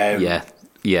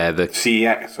yeah, the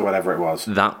CEX or whatever it was?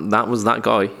 That was that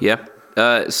guy, yeah.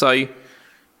 So I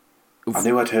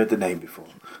knew I'd heard the name before.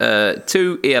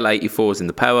 2 EL84s in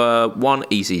the power, 1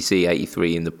 ECC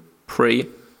 83 in the pre,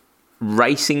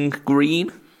 racing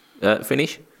green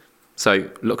finish. So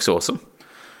looks awesome.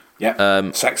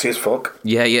 Yeah, sexy as fuck.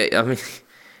 Yeah. I mean,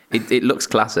 it looks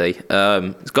classy.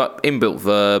 It's got inbuilt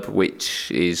verb,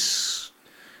 which is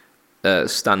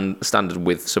standard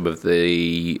with some of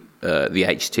the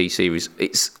HT series.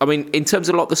 I mean, in terms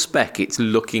of like the spec, it's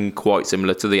looking quite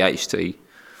similar to the HT.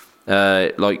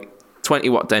 Like 20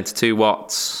 watt down to 2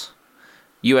 watts,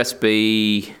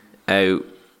 USB out,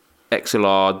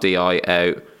 XLR DI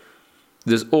out.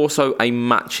 There's also a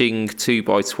matching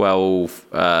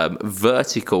 2x12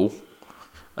 vertical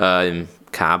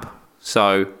cab,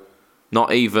 so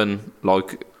not even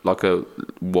like a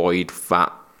wide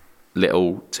fat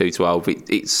little 212.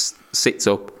 It sits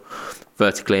up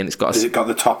vertically, and it's got. Has it got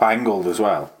the top angled as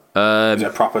well? Is it a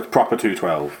proper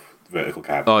 212 vertical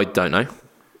cab? I don't know.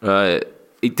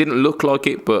 It didn't look like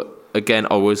it, but again,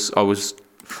 I was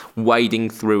wading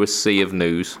through a sea of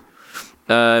news.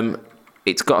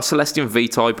 It's got a Celestion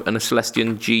V-Type and a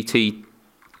Celestion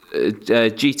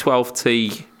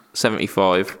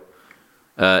G12T75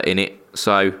 in it.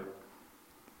 So,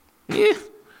 yeah,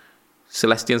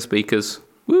 Celestion speakers.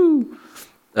 Woo!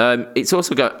 It's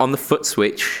also got, on the foot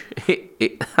switch,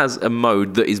 it has a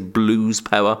mode that is blues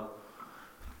power.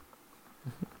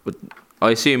 But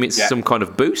I assume it's some kind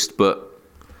of boost, but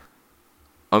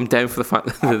I'm down for the fact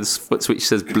that the foot switch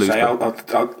says blues power.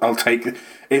 I'll take it.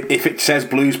 If it says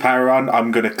blues power on,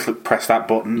 I'm going to press that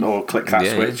button or click that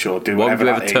switch or do whatever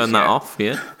that is. Won't you ever turn that off?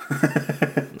 Yeah.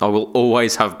 I will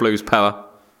always have blues power.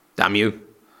 Damn you.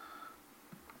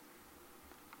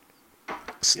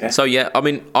 Yeah. So yeah, I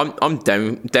mean, I'm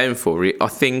down for it. I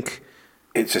think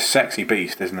it's a sexy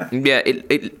beast, isn't it? Yeah,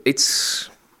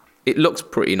 it looks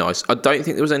pretty nice. I don't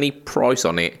think there was any price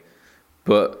on it,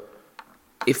 but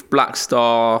if Black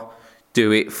Star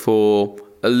do it for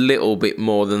a little bit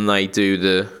more than they do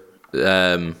the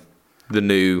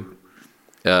new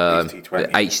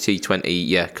HT20,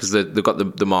 yeah, because they've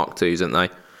got the Mark IIs,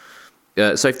 haven't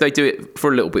they? So if they do it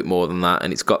for a little bit more than that,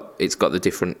 and it's got the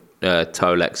different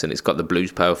Tolex and it's got the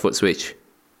blues power foot switch,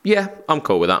 yeah, I'm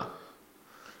cool with that.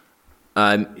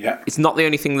 It's not the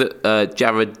only thing that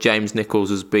Jared James Nichols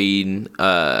has been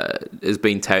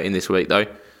touting this week though.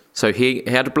 So he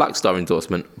had a Black Star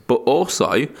endorsement, but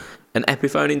also an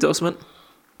Epiphone endorsement.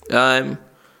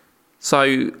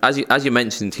 So as you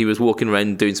mentioned, he was walking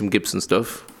around doing some Gibson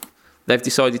stuff. They've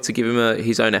decided to give him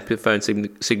his own Epiphone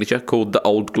signature called the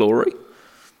Old Glory.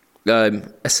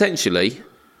 Essentially,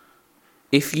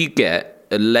 if you get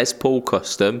a Les Paul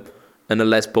Custom and a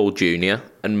Les Paul Junior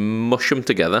and mush them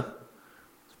together,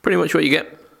 it's pretty much what you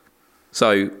get.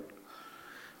 So,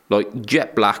 like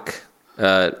jet black.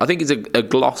 I think it's a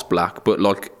gloss black, but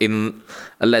like in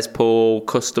a Les Paul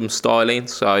custom styling.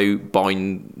 So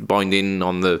binding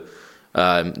on the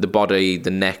body,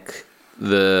 the neck,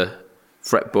 the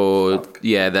fretboard,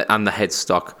 and the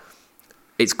headstock.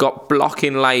 It's got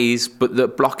blocking lays, but the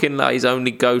blocking lays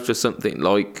only go to something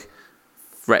like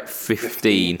fret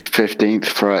 15. 15th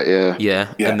fret, yeah.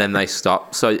 Yeah, and then they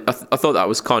stop. So I thought that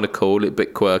was kind of cool, a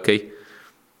bit quirky.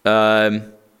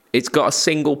 It's got a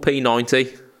single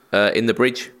P90 in the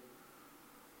bridge.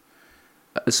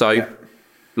 So,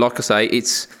 like I say,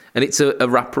 it's a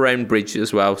wraparound bridge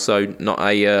as well. So not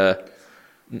a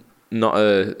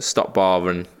stop bar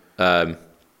and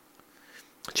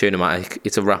tune-o-matic.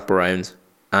 It's a wraparound,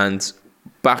 and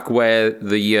back where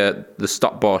the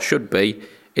stop bar should be,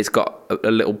 it's got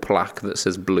a little plaque that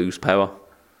says blues power.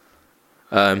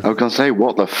 I was gonna say,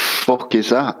 what the fuck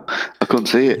is that? I couldn't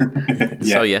see it.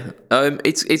 So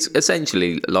it's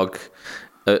essentially like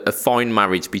a fine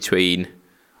marriage between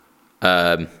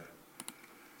Les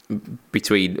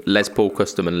Paul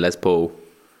Custom and Les Paul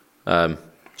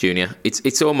Junior.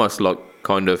 It's almost like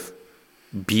kind of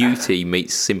beauty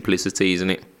meets simplicity,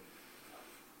 isn't it?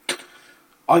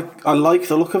 I like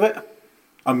the look of it.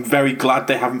 I'm very glad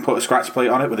they haven't put a scratch plate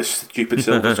on it with a stupid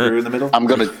silver screw in the middle. I'm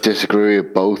going to disagree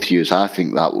with both of you. I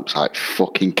think that looks like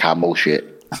fucking camel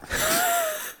shit.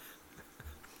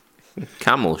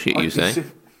 Camel shit, you say?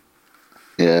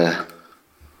 Yeah.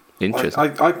 Interesting.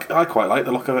 I quite like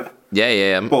the look of it.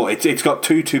 Yeah. But it's got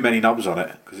too many knobs on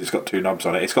it, because it's got 2 knobs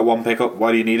on it. It's got 1 pickup.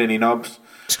 Why do you need any knobs?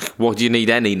 Why do you need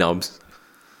any knobs?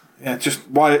 Yeah, just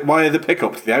why are the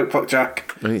pickups? The output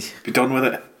jack. Be done with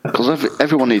it. Because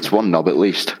everyone needs 1 knob at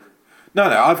least. No,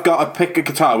 I've got a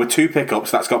guitar with 2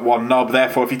 pickups that's got 1 knob.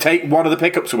 Therefore, if you take one of the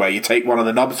pickups away, you take one of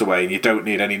the knobs away, and you don't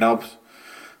need any knobs.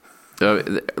 So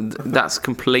that's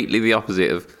completely the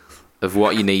opposite of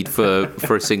what you need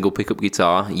for a single pickup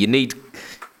guitar. You need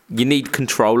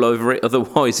control over it.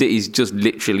 Otherwise, it is just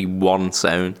literally one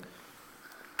sound.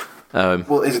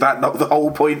 Well, is that not the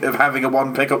whole point of having a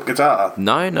 1 pickup guitar?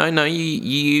 No.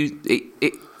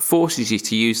 It forces you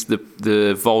to use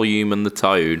the volume and the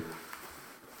tone.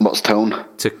 What's tone?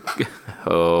 What's the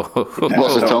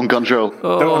tone control?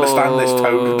 Don't understand this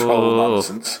tone control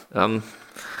nonsense.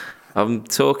 I'm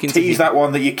talking Tease that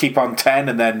one that you keep on 10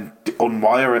 and then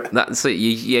unwire it. That's it.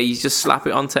 You just slap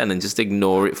it on 10 and just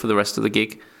ignore it for the rest of the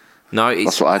gig. No,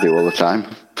 That's what I do all the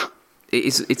time.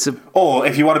 It's a. Or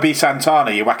if you want to be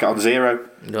Santana, you whack it on 0.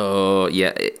 Oh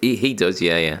yeah, he does.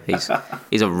 Yeah.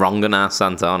 He's a wrong ass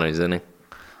Santana, isn't he?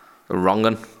 A wrong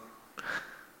un.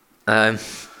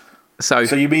 So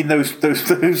you mean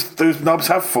those knobs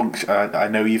have function? I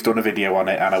know you've done a video on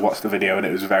it, and I watched the video, and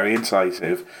it was very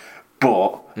incisive.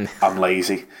 But I'm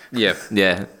lazy. Yeah.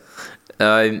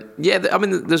 I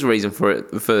mean, there's a reason for it,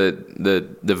 for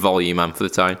the volume and for the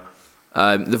tone.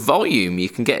 The volume you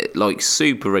can get like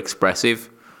super expressive,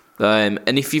 and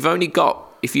if you've only got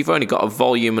a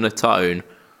volume and a tone,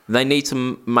 they need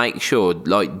to make sure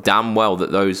like damn well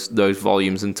that those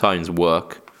volumes and tones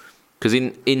work, because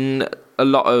in a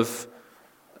lot of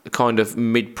kind of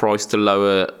mid-price to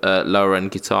lower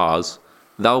end guitars,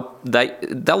 they'll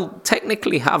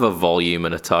technically have a volume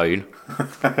and a tone,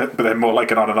 but they're more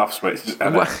like an on and off switch.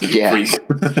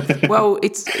 Well,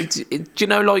 it's do you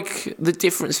know like the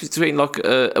difference between like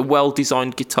a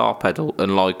well-designed guitar pedal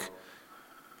and like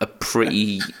a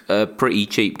pretty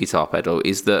cheap guitar pedal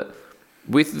is that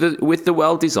with the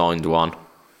well-designed one,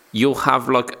 you'll have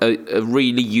like a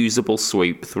really usable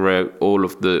sweep throughout all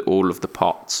of the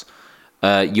pots.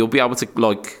 You'll be able to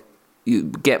like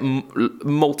get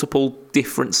multiple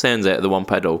different sounds out of the one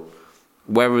pedal.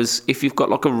 Whereas if you've got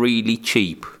like a really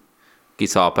cheap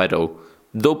guitar pedal,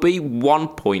 there'll be one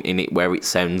point in it where it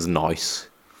sounds nice,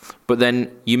 but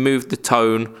then you move the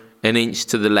tone an inch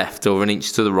to the left or an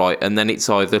inch to the right, and then it's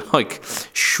either like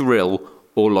shrill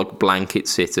or like blanket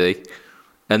city,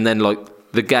 and then like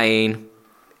the gain,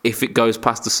 if it goes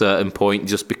past a certain point,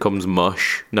 just becomes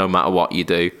mush no matter what you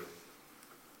do.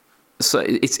 So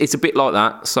it's a bit like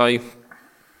that. So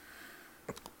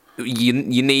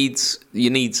you need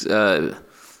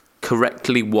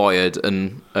correctly wired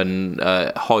and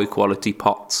high quality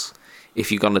pots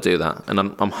if you're gonna do that. And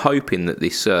I'm hoping that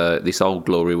this Old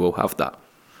Glory will have that.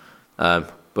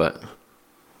 But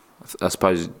I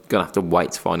suppose you're gonna have to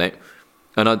wait to find out.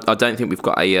 And I don't think we've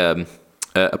got a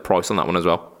price on that one as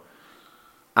well.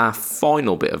 Our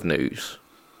final bit of news.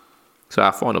 So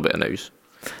our final bit of news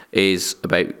is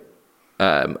about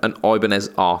an Ibanez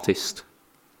artist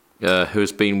who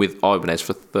has been with Ibanez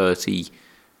for 30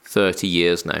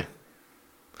 years now.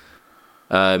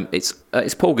 It's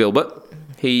Paul Gilbert.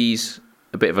 He's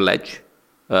a bit of a ledge.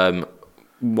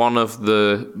 One of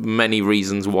the many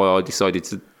reasons why I decided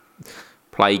to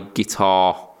play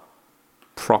guitar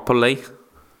properly,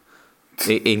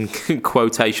 in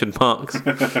quotation marks.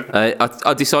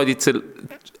 I decided to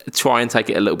try and take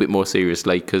it a little bit more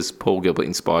seriously because Paul Gilbert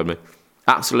inspired me.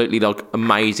 Absolutely, like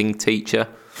amazing teacher.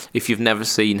 If you've never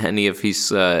seen any of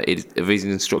his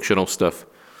instructional stuff,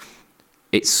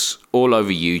 it's all over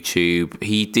YouTube.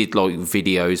 He did like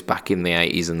videos back in the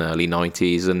 80s and early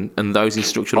 90s, and those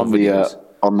instructional videos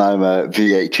on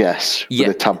VHS with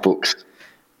the tab books.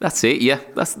 That's it. Yeah,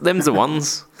 them's the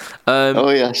ones. Oh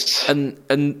yes. And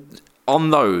on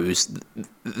those,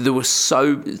 there was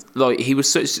so like he was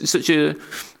such a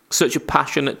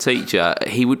passionate teacher.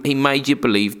 He made you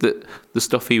believe that the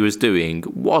stuff he was doing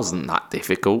wasn't that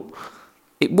difficult.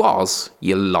 It was,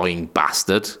 you lying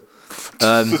bastard.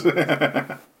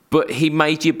 But he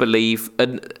made you believe,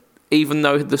 and even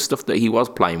though the stuff that he was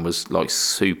playing was like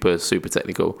super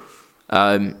technical,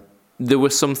 there were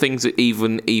some things that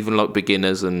even like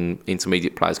beginners and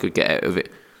intermediate players could get out of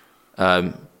it.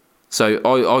 So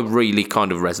I really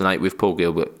kind of resonate with Paul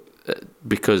Gilbert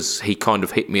because he kind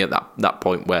of hit me at that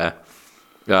point where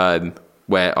I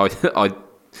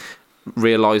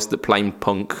realised that playing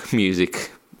punk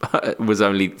music was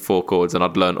only 4 chords and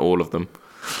I'd learned all of them.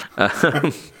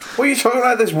 What are you talking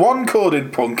about? There's one chord in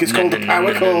punk. It's called a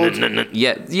power chord.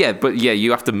 Yeah, but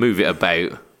you have to move it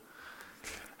about.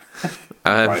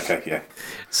 Right, okay, yeah.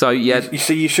 So yeah, You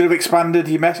see, you should have expanded.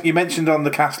 You mentioned on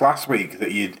the cast last week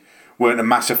that you weren't a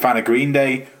massive fan of Green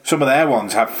Day. Some of their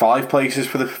ones have 5 places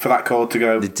for that chord to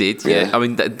go. they did. Yeah, I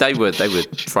mean they were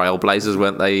trailblazers,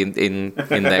 weren't they, in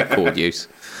their chord use?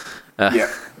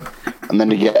 Yeah. And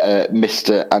then you get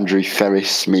Mr. Andrew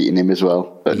Ferris meeting him as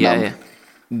well. At NAMM.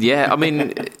 Yeah. I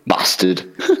mean, Bastard.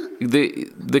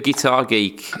 the guitar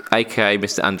geek, aka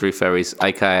Mr. Andrew Ferris,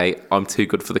 aka I'm too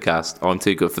good for the cast. I'm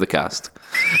too good for the cast.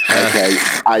 Okay,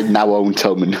 I now own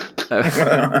Tolman.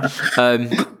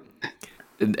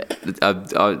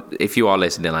 If you are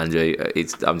listening, Andrew,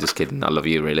 I'm just kidding. I love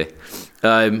you, really.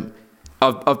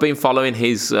 I've been following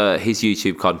his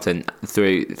YouTube content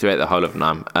throughout the whole of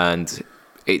NAMM, and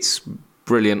it's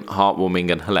brilliant,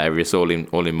 heartwarming, and hilarious all in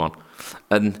one.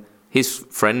 And his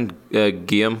friend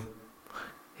Guillaume,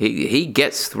 he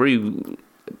gets through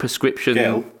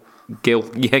prescription. Gil.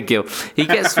 He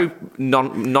gets through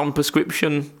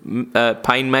non-prescription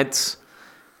pain meds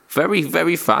very,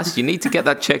 very fast. You need to get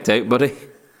that checked out, buddy.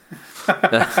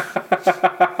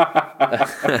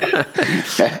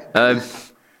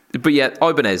 But yeah,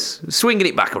 Ibanez, swinging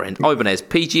it back around. Ibanez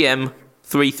PGM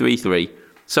 333.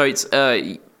 So it's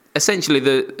essentially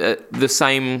the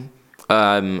same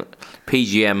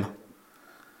PGM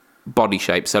body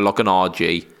shape. So like an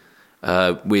RG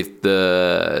with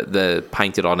the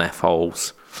painted on F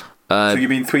holes. So you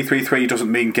mean 333 doesn't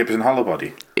mean Gibson hollow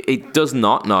body? It does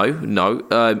not. No.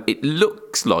 It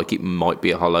looks like it might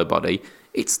be a hollow body.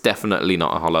 It's definitely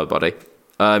not a hollow body.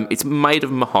 It's made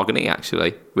of mahogany,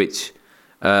 actually, which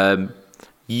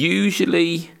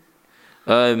usually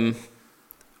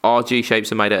RG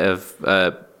shapes are made out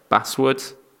of basswood.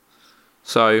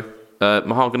 So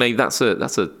mahogany, that's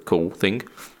a cool thing.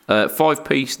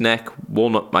 5-piece neck,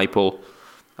 walnut maple.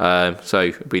 So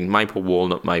it'd be maple,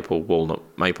 walnut, maple, walnut,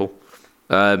 maple.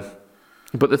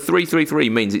 But the 333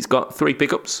 means it's got 3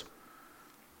 pickups.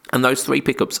 And those 3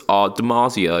 pickups are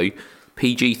DiMarzio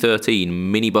PG13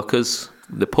 mini buckers,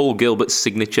 the Paul Gilbert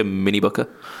signature mini bucker.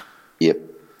 Yep.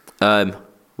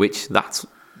 Which that's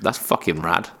fucking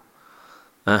rad.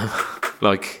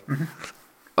 Like,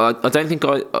 I don't think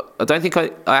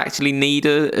I actually need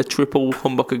a triple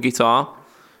humbucker guitar,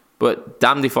 but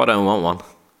damned if I don't want one.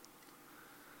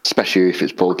 Especially if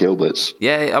it's Paul Gilbert's.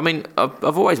 Yeah, I mean,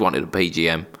 I've always wanted a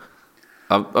PGM.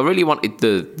 I really wanted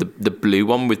the blue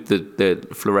one with the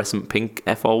fluorescent pink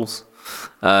F-holes.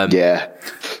 Yeah.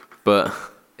 But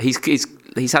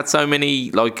he's had so many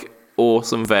like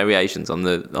awesome variations on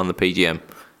the PGM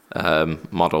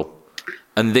model,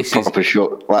 and this is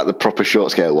short, like the proper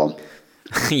short scale one.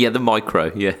 Yeah, the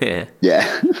micro. Yeah.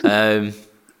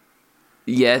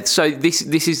 Yeah. So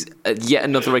this is yet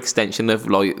another extension of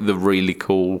like the really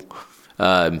cool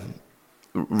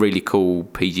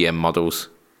PGM models.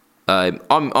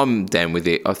 I'm down with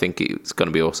it. I think it's going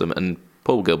to be awesome, and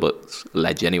Paul Gilbert's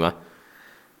ledge anyway.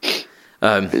 If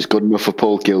it's good enough for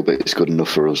Paul Gilbert, it's good enough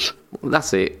for us.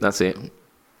 That's it.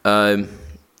 So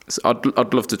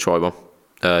I'd love to try one.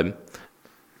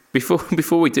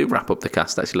 Before we do wrap up the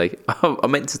cast, actually, I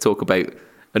meant to talk about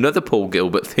another Paul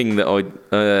Gilbert thing that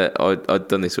I'd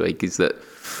done this week. Is that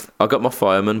I got my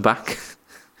Fireman back.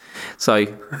 So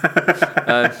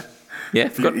yeah,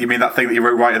 you mean that thing that you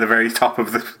wrote right at the very top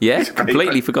of the yeah,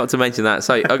 completely forgot to mention that.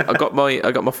 So I got my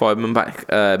Fireman back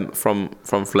from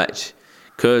Fletch,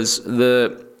 because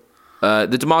the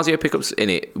DiMarzio pickups in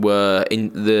it were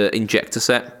in the injector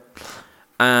set,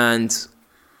 and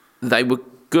they were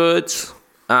good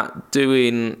at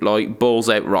doing like balls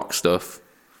out rock stuff,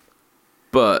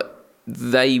 but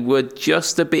they were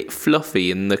just a bit fluffy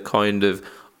in the kind of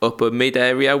upper mid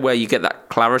area where you get that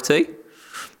clarity.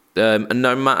 And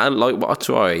no matter like what I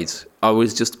tried, I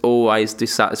was just always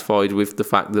dissatisfied with the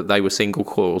fact that they were single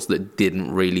coils that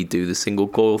didn't really do the single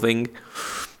coil thing.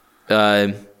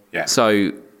 So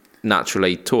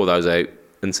naturally tore those out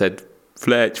and said,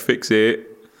 Fletch, fix it.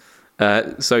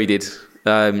 So he did.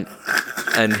 And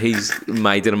he's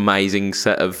made an amazing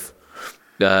set of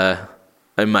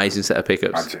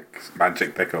pickups.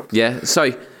 Magic pickups. Yeah.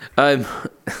 So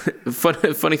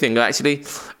funny thing, actually,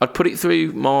 I'd put it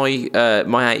through my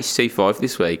my HT5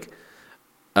 this week,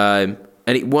 and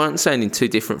it weren't sounding too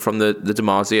different from the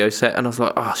DiMarzio set, and I was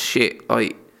like, oh shit,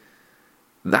 like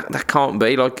that can't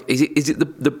be. Like, is it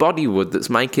the bodywood that's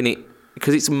making it?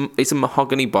 Because it's a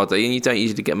mahogany body, and you don't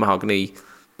usually get mahogany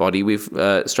body with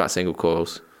Strat single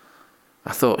coils.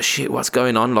 I thought, shit, what's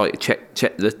going on? Like, check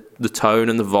the tone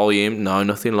and the volume. No,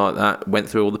 nothing like that. Went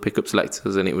through all the pickup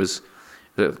selectors, and it was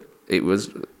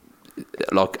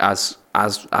like as I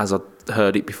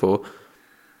heard it before.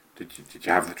 Did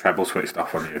you have the treble switched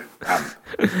off on you?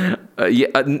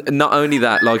 Not only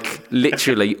that, like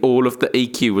literally all of the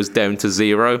EQ was down to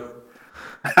 0.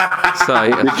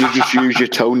 So Did you just use your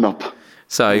tone knob?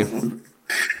 So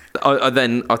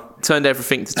I turned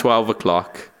everything to 12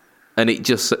 o'clock, and it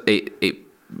just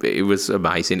it was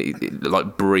amazing. It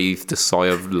like breathed a sigh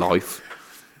of life,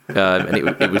 and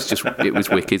it was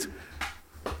wicked.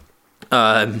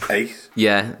 Ace.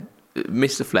 Yeah,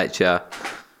 Mr. Fletcher,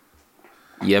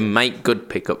 you make good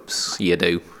pickups. You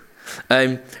do.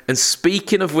 And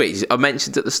speaking of which, I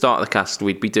mentioned at the start of the cast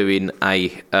we'd be doing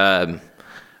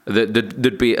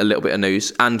there'd be a little bit of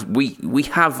news, and we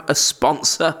have a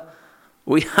sponsor.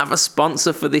 We have a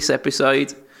sponsor for this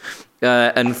episode,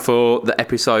 and for the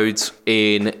episodes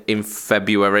in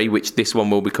February, which this one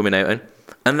will be coming out in,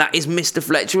 and that is Mr.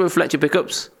 Fletcher of Fletcher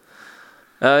Pickups.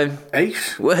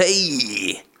 Ace. Well,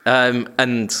 hey.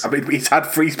 And I mean, he's had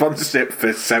free sponsorship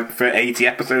for 80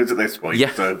 episodes at this point.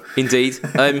 yeah, so. Indeed.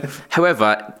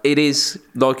 However, it is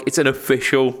like it's an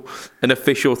official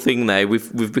thing now.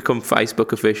 We've become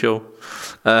Facebook official.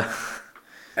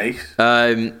 Ace.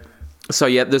 So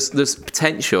yeah, there's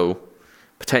potential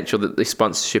that this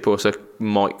sponsorship also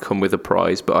might come with a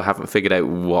prize, but I haven't figured out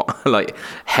what, like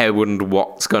how and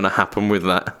what's going to happen with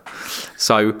that.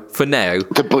 So for now,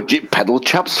 The Budget Pedal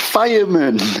Chaps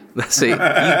Fireman. that's it. You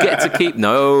get to keep.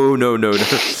 No.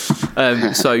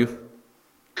 So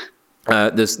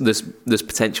there's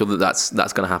potential that's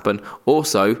going to happen.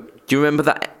 Also, do you remember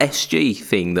that SG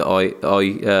thing that I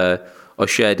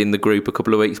shared in the group a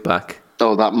couple of weeks back?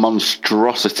 Oh, that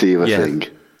monstrosity of a thing.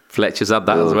 Fletcher's had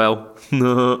that as well.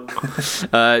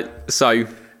 So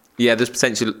yeah, there's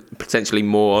potentially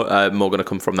more going to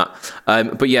come from that.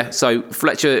 But yeah, so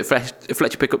Fletcher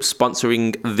Pickups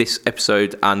sponsoring this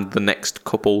episode and the next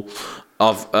couple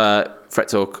of Fret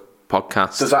Talk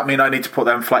podcasts. Does that mean I need to put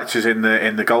them Fletchers in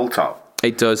the gold top?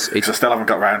 It does. Because I still haven't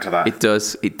got round to that. It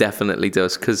does. It definitely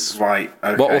does. Because right,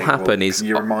 okay, what will happen is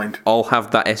you remind? I'll have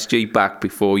that SG back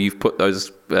before you've put those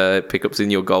pickups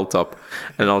in your gold top,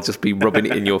 and I'll just be rubbing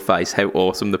it in your face how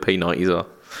awesome the P90s are.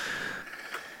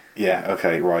 Yeah.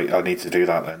 Okay. Right. I need to do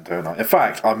that then, don't I? In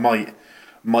fact, I might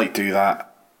do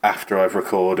that after I've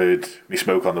recorded me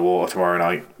Smoke on the Water tomorrow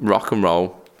night. Rock and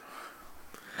roll.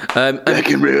 Rock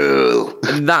and roll.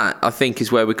 And that, I think,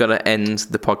 is where we're going to end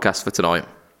the podcast for tonight.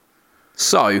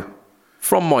 So,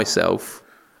 from myself...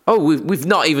 Oh, we've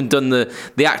not even done the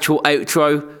actual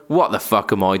outro. What the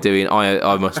fuck am I doing?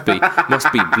 I must be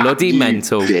bloody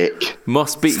mental. Dick.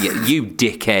 Must be... Yeah, you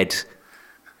dickhead.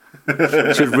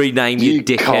 Should rename you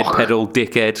dickhead cock. pedal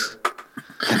dickhead.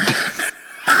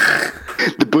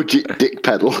 The Budget Dick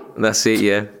Pedal. That's it,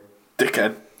 yeah.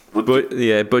 Dickhead. But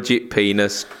yeah, budget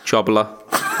penis chobbler.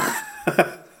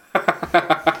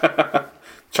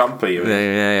 Chompy.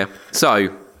 Yeah.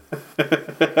 So,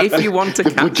 if you want to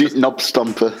The Budget Knob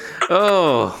Stomper.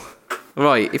 Oh,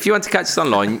 right. If you want to catch us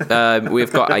online,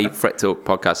 we've got a Fret Talk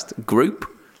podcast group.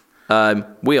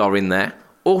 We are in there.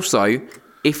 Also,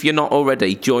 if you're not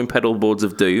already, join Pedal Boards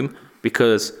of Doom,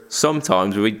 because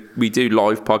sometimes we do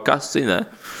live podcasts in there.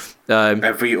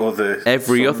 Every other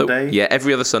Sunday?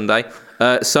 Every other Sunday.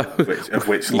 Of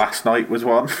which last night was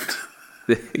one.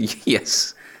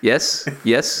 Yes.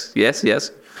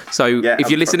 So Yeah, if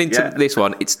you're listening yeah. to this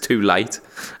one, it's too late,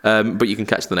 but you can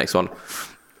catch the next one.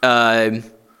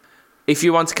 If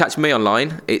you want to catch me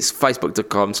online, it's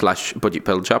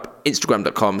facebook.com/budgetpedalchap,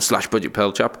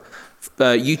 instagram.com/budgetpedalchap,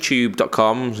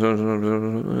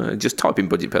 youtube.com, just type in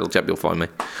Budget Pedal Chap, you'll find me.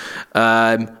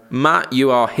 Matt,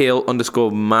 you are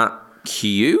Hill_Matt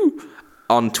Q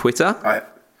on Twitter.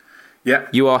 Yeah.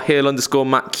 You are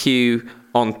Hill_Matt Q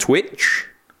on Twitch.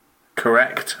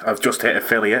 Correct. I've just hit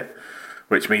affiliate,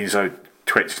 which means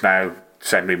Twitch now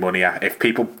send me money. If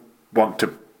people want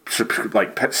to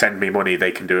send me money,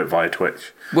 they can do it via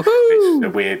Twitch. Woohoo! It's a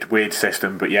weird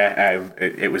system, but yeah,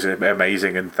 it was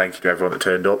amazing, and thank you to everyone that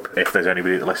turned up. If there's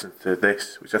anybody that listens to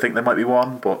this, which I think there might be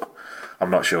one, but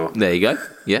I'm not sure. There you go.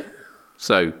 Yeah.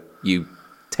 So you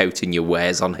touting your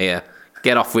wares on here.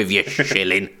 Get off with your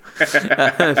shilling.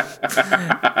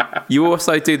 You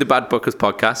also do the Bad Bookers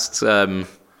podcast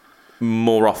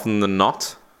more often than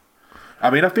not. I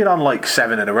mean, I've been on like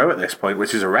 7 in a row at this point,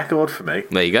 which is a record for me.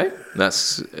 There you go.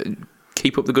 That's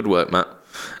keep up the good work, Matt.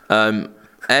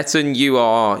 Ayrton, you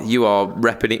are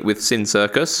repping it with Sin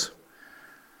Circus.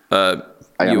 I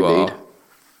am indeed.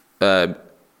 The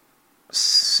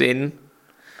Sin.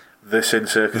 Sin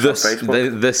Circus on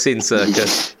Facebook. The Sin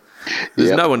Circus.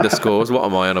 There's no underscores. What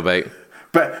am I on about?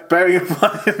 But bearing in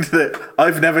mind that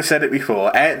I've never said it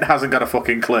before, Ed hasn't got a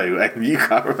fucking clue, and you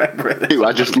can't remember it.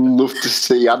 I just love to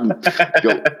see and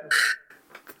go,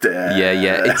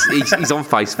 Yeah. He's on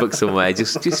Facebook somewhere.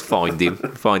 Just find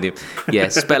him. Yeah,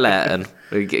 spell Ayrton.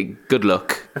 Good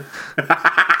luck.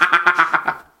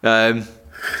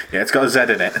 Yeah, it's got a Z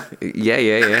in it.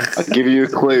 Yeah. I'll give you a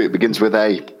clue. It begins with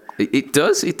A. It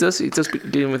does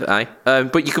begin with A.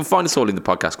 But you can find us all in the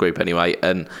podcast group anyway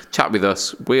and chat with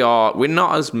us. We're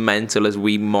not as mental as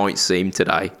we might seem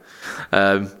today.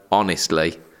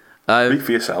 Honestly. Speak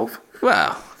for yourself.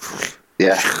 Well,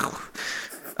 Yeah.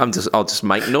 I'll just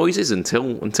make noises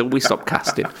until we stop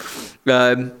casting.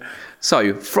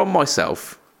 So from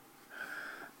myself,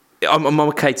 I'm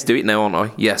okay to do it now, aren't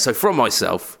I? Yeah. So from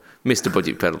myself, Mr.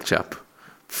 Budget Pedal Chap.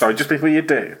 Sorry, just before you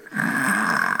do.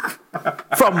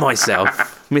 From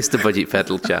myself, Mr. Budget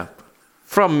Pedal Chap.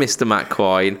 From Mr. Matt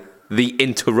Quine, the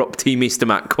interrupty Mr.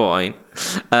 Matt Quine,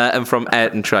 and from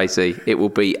Ayrton Tracy, it will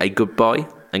be a goodbye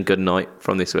and good night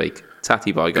from this week.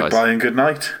 Tatty bye, guys. Goodbye and good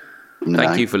night.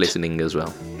 Thank you for listening as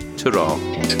well. Ta-ra.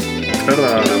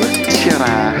 Ta-ra.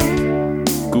 Ta-ra.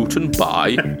 Guten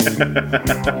bye.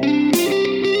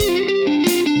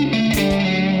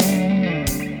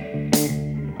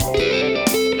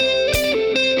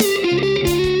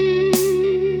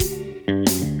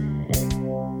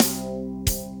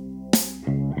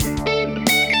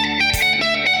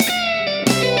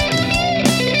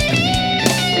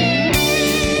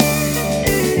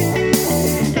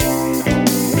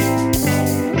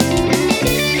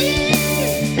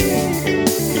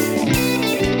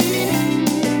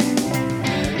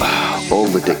 All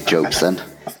the dick jokes then.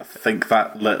 I think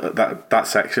that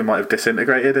section might have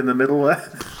disintegrated in the middle there.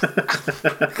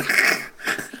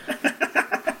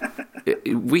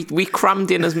 We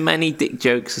crammed in as many dick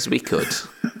jokes as we could.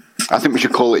 I think we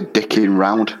should call it dicking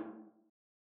round.